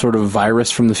 with some sort of virus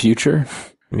from the future.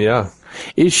 Yeah.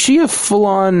 Is she a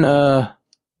full-on,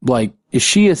 is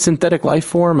she a synthetic life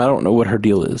form? I don't know what her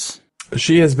deal is.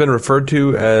 She has been referred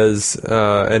to as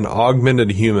an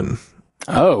augmented human.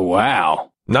 Oh,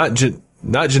 wow.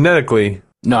 Not genetically.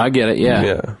 No, I get it, yeah.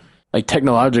 Yeah. Like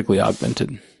technologically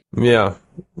augmented. Yeah.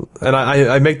 And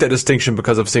I make that distinction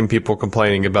because I've seen people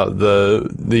complaining about the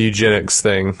eugenics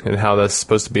thing and how that's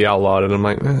supposed to be outlawed. And I'm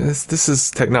like, this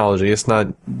is technology. It's not.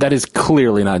 That is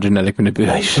clearly not genetic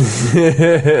manipulation.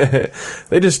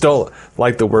 They just don't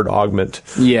like the word augment.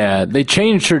 Yeah. They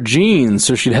changed her genes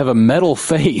so she'd have a metal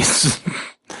face.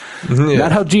 Yeah.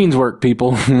 Not how genes work,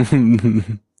 people.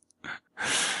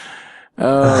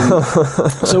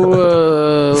 So,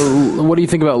 what do you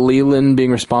think about Leland being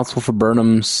responsible for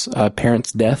Burnham's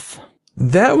parents' death?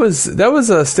 That was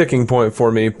a sticking point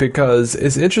for me, because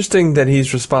it's interesting that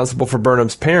he's responsible for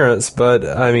Burnham's parents, but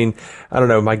I mean, I don't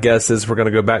know. My guess is we're going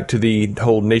to go back to the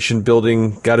whole nation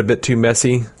building got a bit too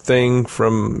messy thing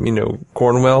from,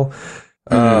 Cornwell.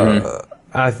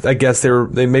 I guess they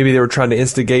were trying to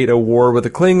instigate a war with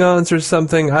the Klingons or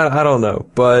something. I don't know,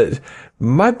 but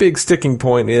my big sticking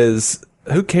point is,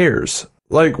 who cares?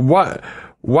 Like, why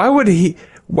would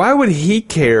he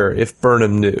care if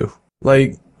Burnham knew?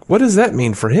 Like, what does that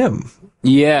mean for him?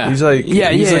 Yeah. He's like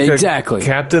exactly. A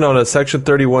captain on a Section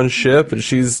 31 ship, and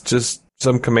she's just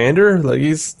some commander? Like,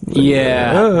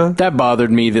 that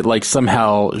bothered me that, like,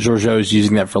 somehow Georgiou's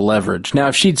using that for leverage. Now,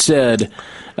 if she'd said,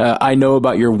 I know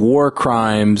about your war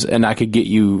crimes and I could get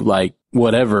you, like,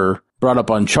 whatever, brought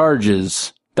up on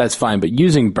charges, that's fine. But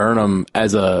using Burnham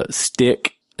as a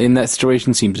stick in that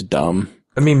situation seems dumb.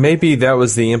 I mean, maybe that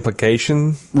was the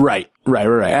implication. Right.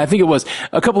 I think it was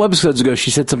a couple episodes ago.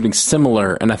 She said something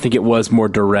similar, and I think it was more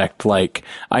direct. Like,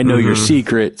 I know your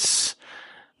secrets,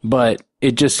 but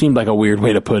it just seemed like a weird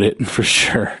way to put it, for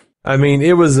sure. I mean,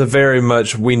 it was a very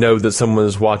much, we know that someone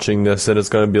is watching this, and it's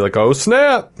going to be like, oh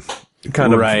snap,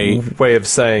 kind of way of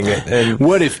saying it. And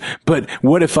what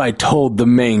if I told the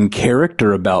main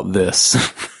character about this?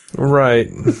 Right.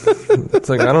 It's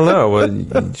like, I don't know.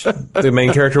 The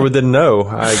main character didn't know,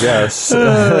 I guess.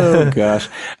 Oh, gosh.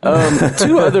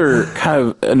 Two other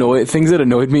kind of things that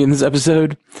annoyed me in this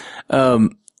episode.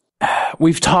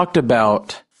 We've talked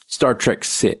about Star Trek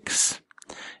VI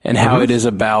and how it is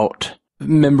about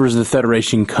members of the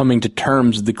Federation coming to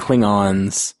terms with the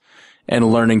Klingons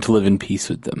and learning to live in peace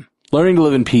with them. Learning to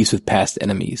live in peace with past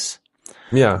enemies.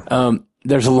 Yeah.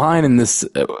 There's a line in this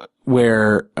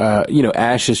where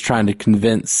Ash is trying to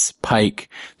convince Pike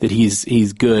that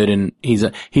he's good, and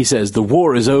he says the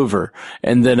war is over,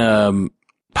 and then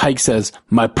Pike says,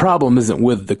 my problem isn't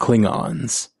with the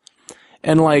Klingons.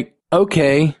 And like,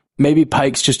 okay, maybe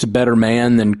Pike's just a better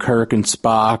man than Kirk and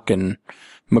Spock and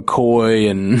McCoy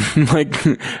and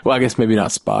well, I guess maybe not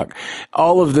Spock.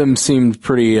 All of them seemed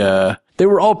pretty they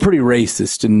were all pretty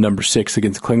racist in number 6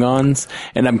 against Klingons,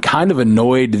 and I'm kind of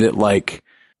annoyed that like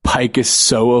Pike is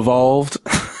so evolved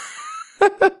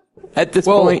at this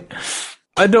point.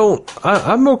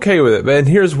 I'm okay with it, man.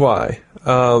 Here's why.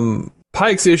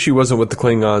 Pike's issue wasn't with the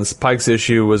Klingons. Pike's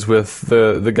issue was with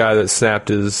the guy that snapped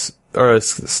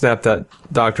that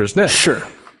doctor's neck. Sure.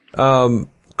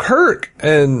 Kirk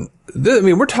and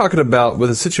we're talking about with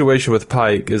a situation with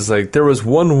Pike is like there was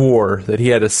one war that he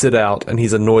had to sit out and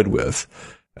he's annoyed with.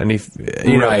 And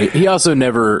he also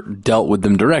never dealt with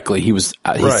them directly. He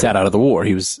sat out of the war.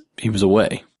 He was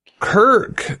away.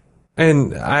 Kirk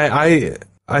and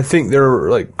I think there were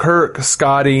like Kirk,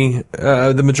 Scotty,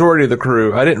 the majority of the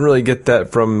crew. I didn't really get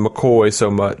that from McCoy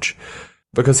so much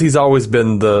because he's always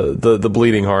been the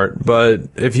bleeding heart. But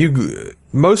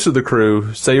most of the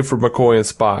crew, save for McCoy and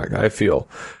Spock, I feel,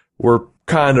 were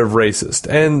kind of racist,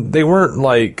 and they weren't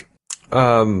like,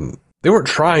 they weren't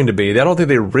trying to be. I don't think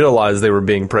they realized they were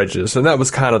being prejudiced, and that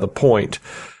was kind of the point.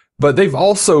 But they've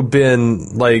also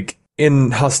been like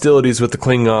in hostilities with the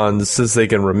Klingons since they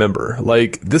can remember.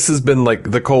 Like, this has been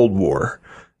like the Cold War.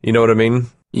 You know what I mean?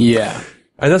 Yeah.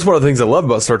 And that's one of the things I love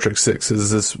about Star Trek 6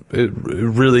 is it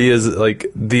really is like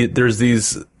there's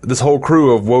this whole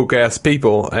crew of woke ass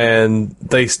people and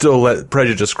they still let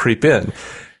prejudice creep in.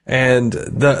 And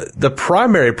the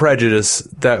primary prejudice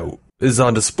that is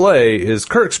on display is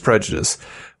Kirk's prejudice.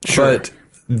 Sure. But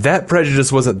that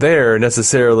prejudice wasn't there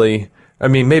necessarily. I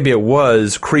mean, maybe it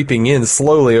was creeping in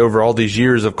slowly over all these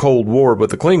years of Cold War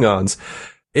with the Klingons.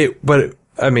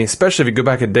 Especially if you go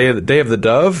back in Day of the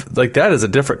Dove, like that is a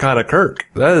different kind of Kirk.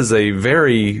 That is a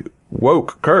very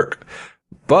woke Kirk.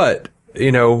 But,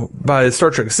 by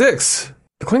Star Trek 6,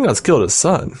 the Klingons killed his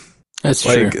son. That's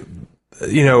true.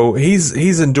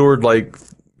 He's endured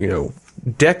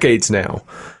decades now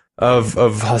of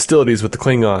hostilities with the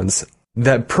Klingons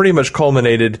that pretty much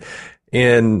culminated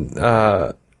in,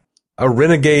 a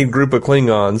renegade group of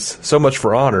Klingons, so much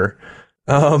for honor,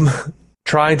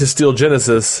 trying to steal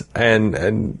Genesis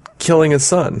and killing his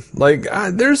son. Like,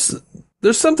 there's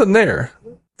something there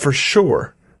for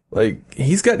sure. Like,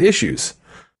 he's got issues.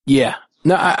 Yeah.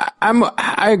 No,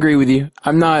 I agree with you.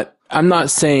 I'm not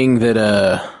saying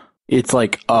that, it's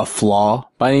like a flaw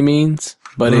by any means,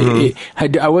 but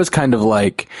I was kind of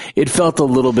like, it felt a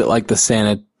little bit like the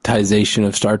sanitization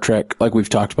of Star Trek, like we've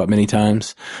talked about many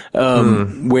times,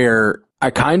 where I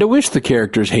kind of wish the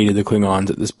characters hated the Klingons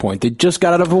at this point. They just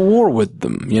got out of a war with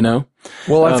them,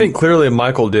 Well, I think clearly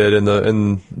Michael did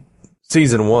in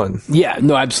season 1. Yeah,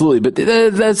 no, absolutely. But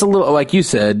that's a little, like you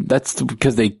said, that's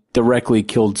because they directly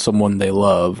killed someone they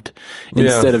loved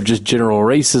instead of just general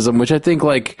racism, which I think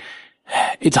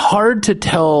it's hard to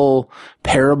tell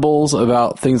parables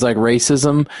about things like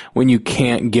racism when you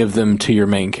can't give them to your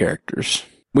main characters.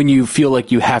 When you feel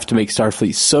like you have to make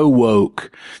Starfleet so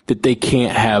woke that they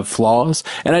can't have flaws.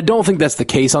 And I don't think that's the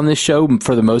case on this show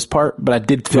for the most part, but I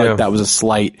did feel like that was a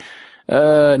slight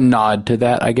nod to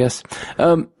that, I guess.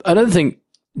 Another thing,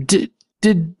 did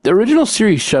the original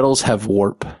series shuttles have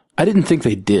warp? I didn't think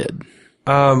they did.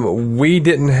 We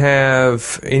didn't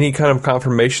have any kind of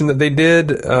confirmation that they did.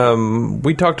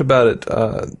 We talked about it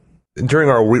during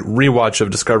our rewatch of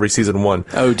Discovery season 1.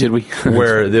 Oh, did we?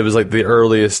 Where it was like the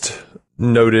earliest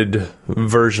noted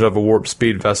version of a warp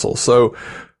speed vessel. So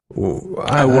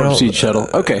a warp speed shuttle.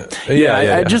 Okay.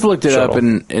 I just looked it up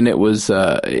and it was,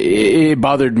 it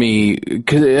bothered me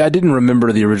because I didn't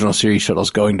remember the original series shuttles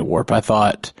going to warp. I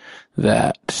thought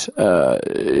that,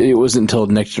 it wasn't until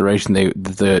Next Generation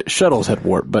the shuttles had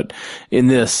warp, but in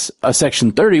this, a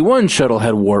Section 31 shuttle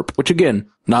had warp, which again,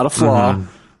 not a flaw. Mm-hmm.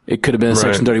 It could have been a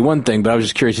Section 31 thing, but I was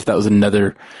just curious if that was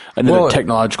another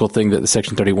technological thing that the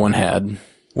Section 31 had.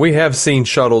 We have seen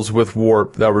shuttles with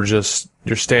warp that were just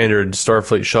your standard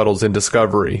Starfleet shuttles in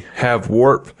Discovery have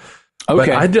warp.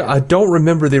 Okay. But I don't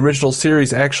remember the original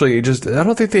series actually. I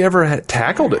don't think they ever had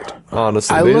tackled it,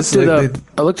 honestly. I looked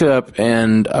it up,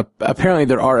 and apparently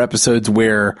there are episodes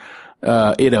where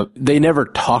they never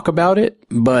talk about it,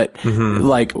 but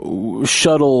like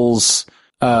shuttles,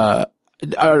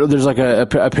 there's like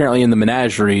apparently in the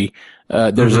Menagerie,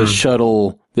 there's a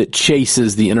shuttle that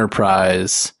chases the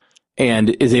Enterprise and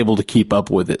is able to keep up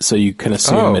with it. So you can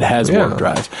assume it has warp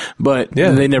drive, but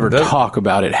they never talk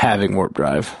about it having warp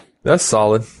drive. That's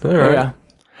solid. All right. Yeah.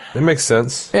 That makes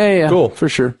sense. Yeah. Cool. For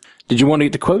sure. Did you want to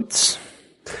get to quotes?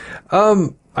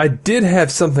 I did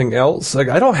have something else. Like,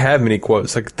 I don't have many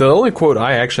quotes. Like, the only quote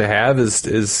I actually have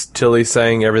is Tilly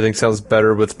saying everything sounds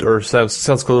better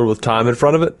sounds cooler with time in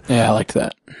front of it. Yeah, I liked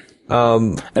that.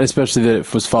 And especially that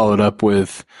it was followed up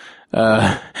with,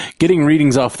 getting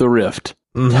readings off the Rift.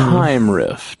 Mm-hmm. Time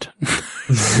Rift.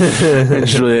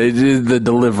 The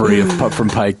delivery from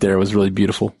Pike there was really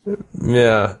beautiful.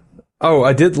 Yeah. Oh,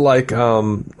 I did like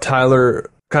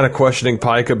Tyler kind of questioning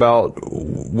Pike about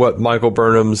what Michael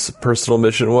Burnham's personal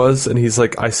mission was, and he's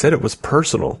like, I said it was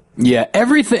personal. Yeah,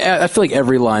 everything. I feel like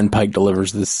every line Pike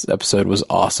delivers this episode was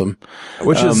awesome.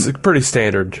 Which is pretty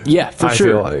standard. Yeah, for I sure.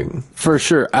 feel like. For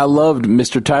sure. I loved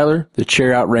Mr. Tyler. The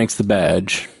chair outranks the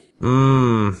badge.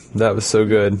 That was so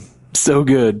good. So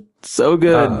good. So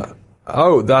good.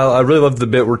 I really loved the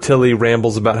bit where Tilly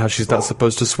rambles about how she's not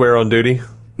supposed to swear on duty.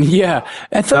 Yeah.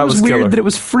 I thought it was weird killer. that it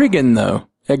was friggin', though.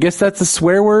 I guess that's a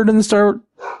swear word in Starfleet.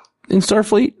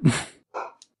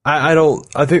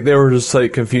 I think they were just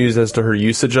like confused as to her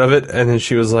usage of it, and then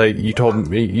she was like, you told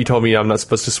me I'm not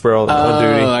supposed to swear on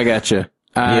duty. Oh, I gotcha.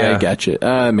 I gotcha.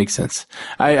 That makes sense.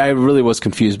 I really was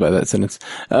confused by that sentence.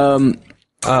 What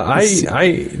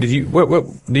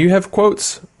do you have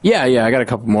quotes? Yeah, I got a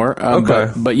couple more.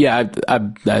 Okay. But yeah,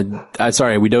 I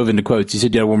sorry, we dove into quotes. You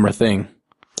said you had one more thing.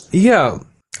 Yeah,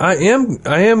 I am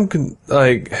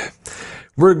like,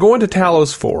 we're going to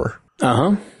Talos 4.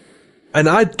 Uh-huh. And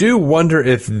I do wonder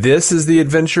if this is the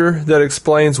adventure that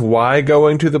explains why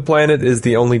going to the planet is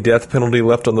the only death penalty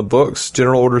left on the books.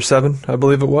 General Order 7, I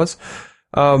believe it was.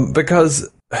 Because,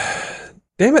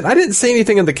 damn it, I didn't see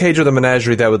anything in the Cage or the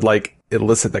Menagerie that would, like,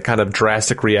 elicit that kind of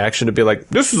drastic reaction to be like,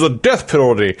 this is a death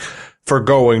penalty for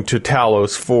going to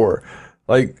Talos 4.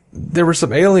 Like, there were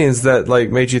some aliens that, like,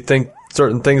 made you think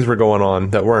certain things were going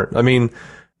on that weren't. I mean,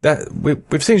 that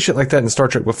we've seen shit like that in Star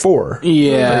Trek before.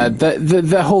 Yeah,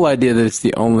 the whole idea that it's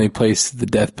the only place the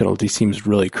death penalty seems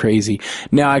really crazy.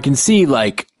 Now I can see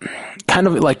like kind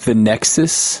of like the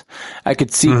Nexus. I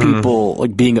could see people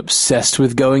like being obsessed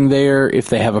with going there if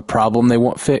they have a problem they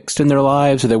want fixed in their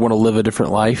lives or they want to live a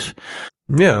different life.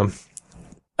 Yeah.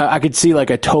 I could see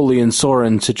like a Tolian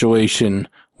Soren situation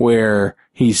where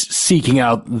he's seeking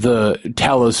out the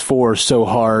Talos 4 so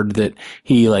hard that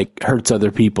he like hurts other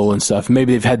people and stuff.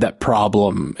 Maybe they've had that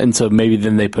problem, and so maybe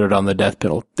then they put it on the death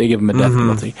penalty. They give him a death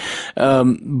penalty.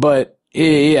 But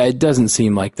yeah, it doesn't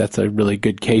seem like that's a really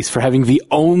good case for having the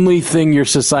only thing your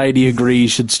society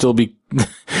agrees should still be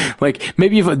like,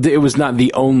 maybe if it was not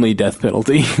the only death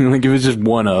penalty, like it was just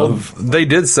one of. Well, they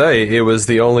did say it was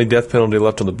the only death penalty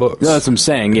left on the books. No, that's what I'm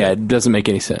saying. Yeah, it doesn't make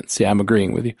any sense. Yeah, I'm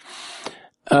agreeing with you.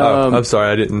 I'm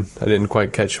sorry, I didn't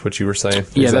quite catch what you were saying.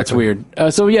 Yeah, exactly. That's weird.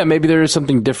 So yeah, maybe there is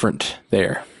something different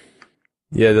there.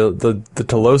 Yeah, the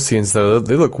Talosians though,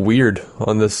 they look weird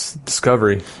on this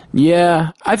Discovery.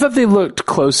 Yeah, I thought they looked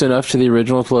close enough to the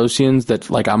original Talosians that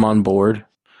like I'm on board.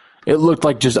 It looked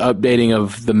like just updating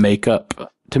of the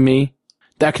makeup to me.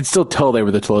 I could still tell they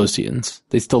were the Talosians.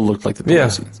 They still looked like the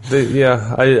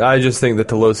Talosians. I just think the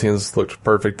Talosians looked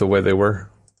perfect the way they were.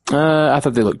 I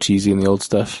thought they looked cheesy in the old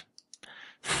stuff.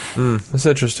 That's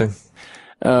interesting.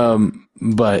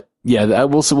 But yeah,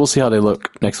 we'll see how they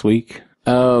look next week.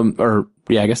 I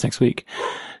guess next week.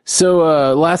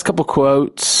 So, last couple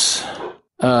quotes.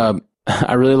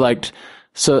 I really liked,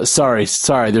 sorry,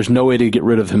 there's no way to get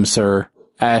rid of him, sir.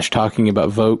 Ash talking about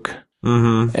Voke.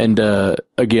 Mm-hmm. And,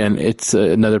 again, it's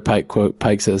another Pike quote.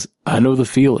 Pike says, I know the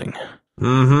feeling.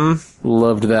 Mm-hmm.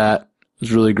 Loved that. It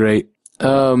was really great.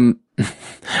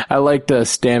 I liked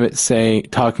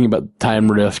Stamets talking about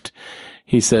time rift.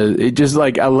 He says, it just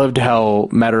like, I loved how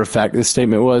matter of fact this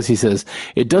statement was. He says,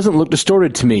 it doesn't look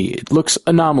distorted to me. It looks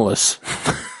anomalous.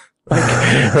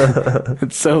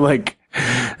 It's so like,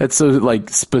 that's so like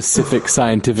specific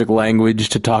scientific language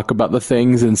to talk about the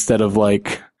things instead of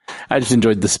like, I just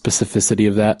enjoyed the specificity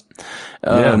of that.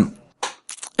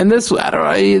 And this, I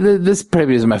don't know, this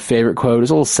probably is my favorite quote.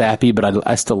 It's a little sappy, but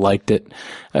I still liked it.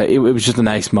 It was just a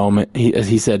nice moment.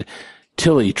 He said,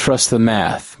 Tilly, trust the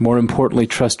math. More importantly,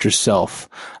 trust yourself.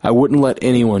 I wouldn't let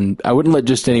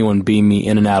just anyone beam me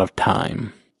in and out of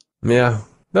time. Yeah,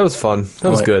 that was fun.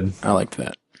 That was good. I liked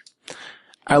that.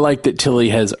 I like that Tilly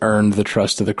has earned the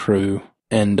trust of the crew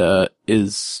and,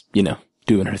 is,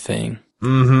 doing her thing.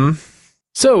 Mm-hmm.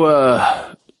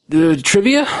 So,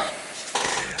 trivia?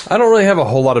 I don't really have a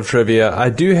whole lot of trivia. I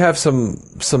do have some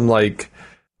like,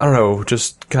 I don't know,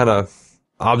 just kind of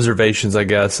observations, I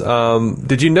guess.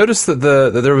 Did you notice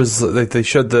that they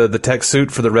showed the tech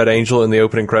suit for the Red Angel in the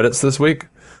opening credits this week?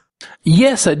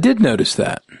 Yes, I did notice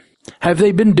that. Have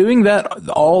they been doing that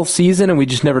all season and we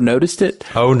just never noticed it?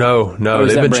 Oh no.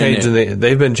 They've been changing the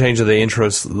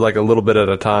intros like a little bit at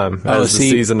a time as the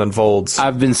season unfolds.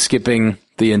 I've been skipping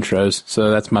the intros,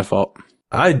 so that's my fault.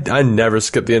 I never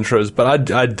skip the intros,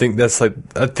 but I think I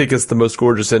think it's the most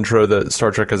gorgeous intro that Star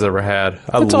Trek has ever had.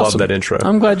 That's love awesome. That intro.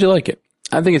 I'm glad you like it.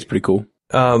 I think it's pretty cool.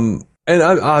 And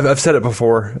I've said it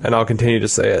before, and I'll continue to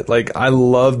say it. Like, I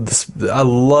love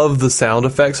the sound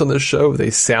effects on this show. They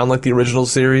sound like the original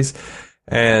series.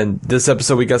 And this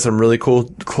episode, we got some really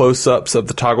cool close-ups of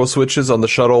the toggle switches on the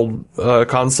shuttle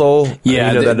console.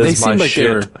 Yeah, that they is my seemed like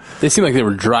shit. they seemed like they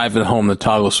were driving home the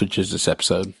toggle switches this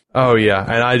episode. Oh yeah,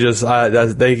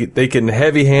 and they can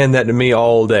heavy hand that to me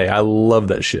all day. I love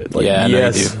that shit. Like, Yeah, I know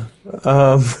you do.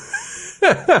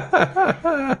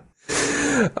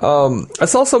 I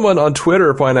saw someone on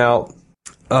Twitter point out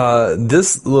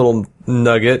this little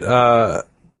nugget.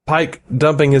 Pike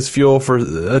dumping his fuel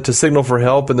to signal for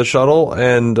help in the shuttle,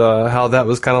 and how that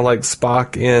was kind of like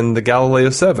Spock in the Galileo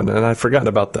 7, and I'd forgotten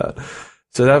about that.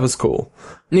 So that was cool.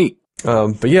 Neat.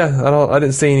 But yeah, I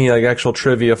didn't see any like actual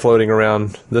trivia floating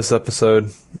around this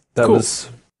episode. That Cool. was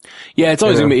Yeah, it's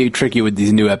always going to be tricky with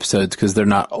these new episodes because they're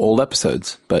not old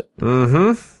episodes, but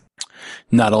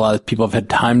not a lot of people have had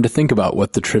time to think about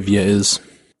what the trivia is.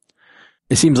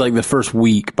 It seems like the first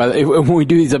week, when we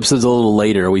do these episodes a little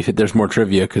later, there's more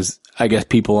trivia because I guess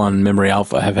people on Memory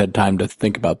Alpha have had time to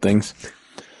think about things.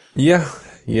 Yeah.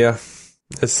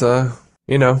 It's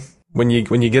when you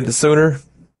get it sooner,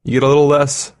 you get a little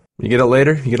less. When you get it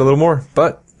later, you get a little more.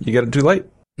 But you get it too late.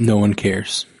 No one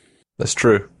cares. That's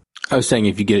true. I was saying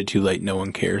if you get it too late, no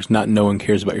one cares. Not no one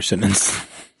cares about your sentence.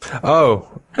 Oh,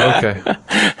 okay.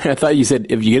 I thought you said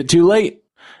if you get it too late,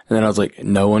 and then I was like,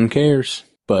 no one cares.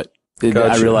 But I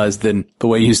Gotcha. realized then the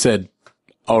way you said,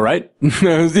 all right,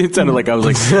 it sounded like I was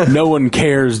like, no one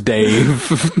cares, Dave.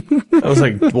 I was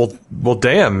like, well,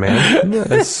 damn, man.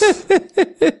 That's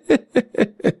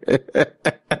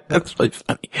really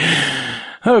funny.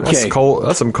 Okay. cold.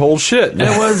 That's some cold shit.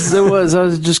 It was. I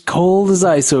was just cold as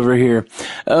ice over here.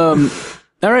 All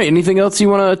right. Anything else you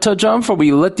want to touch on before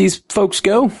we let these folks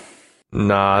go?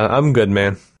 Nah, I'm good,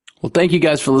 man. Well, thank you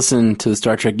guys for listening to the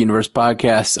Star Trek Universe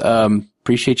podcast.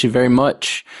 Appreciate you very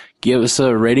much. Give us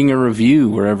a rating or review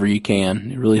wherever you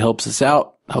can. It really helps us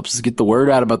out. Helps us get the word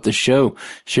out about the show.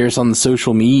 Share us on the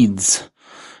social medias.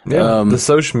 Yeah, the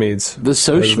social meds. The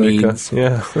social medias.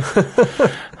 Yeah.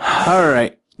 All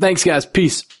right. Thanks, guys.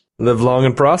 Peace. Live long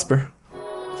and prosper.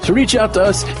 To reach out to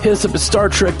us, hit us up at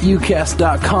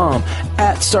StarTrekUcast.com,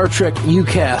 at Star Trek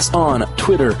UCast on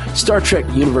Twitter, Star Trek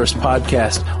Universe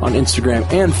Podcast on Instagram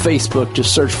and Facebook.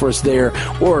 Just search for us there,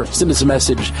 or send us a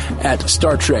message at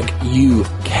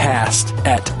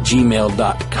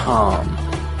StarTrekUcast@gmail.com.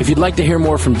 If you'd like to hear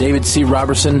more from David C.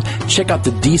 Robertson, check out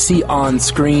the DC On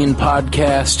Screen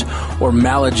podcast or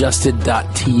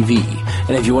maladjusted.tv.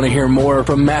 And if you want to hear more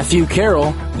from Matthew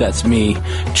Carroll, that's me,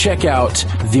 check out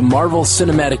the Marvel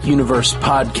Cinematic Universe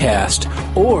podcast,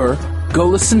 or go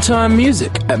listen to my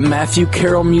music at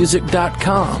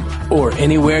MatthewCarrollMusic.com or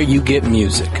anywhere you get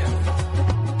music.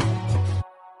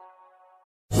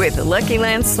 With the Lucky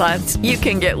Land Slots, you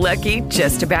can get lucky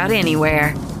just about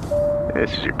anywhere.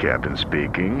 This is your captain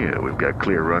speaking. We've got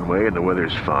clear runway and the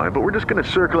weather's fine, but we're just going to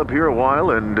circle up here a while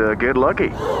and get lucky.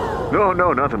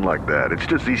 No, nothing like that. It's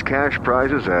just these cash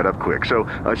prizes add up quick. So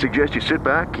I suggest you sit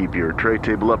back, keep your tray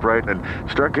table upright, and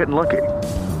start getting lucky.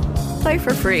 Play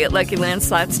for free at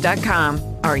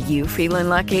LuckyLandSlots.com. Are you feeling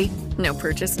lucky? No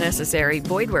purchase necessary.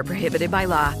 Void where prohibited by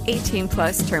law.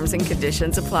 18+ terms and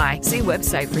conditions apply. See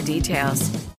website for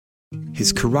details.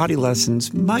 His karate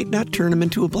lessons might not turn him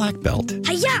into a black belt.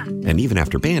 Hi-ya! And even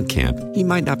after band camp, he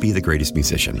might not be the greatest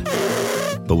musician.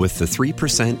 But with the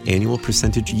 3% annual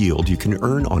percentage yield you can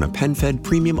earn on a PenFed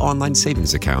premium online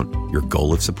savings account, your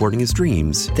goal of supporting his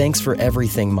dreams... Thanks for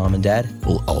everything, Mom and Dad.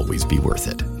 ...will always be worth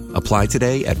it. Apply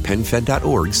today at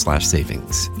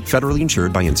PenFed.org/savings. Federally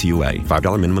insured by NCUA.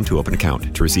 $5 minimum to open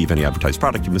account. To receive any advertised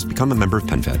product, you must become a member of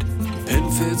PenFed.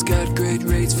 PenFed's got great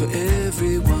rates for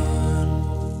everyone.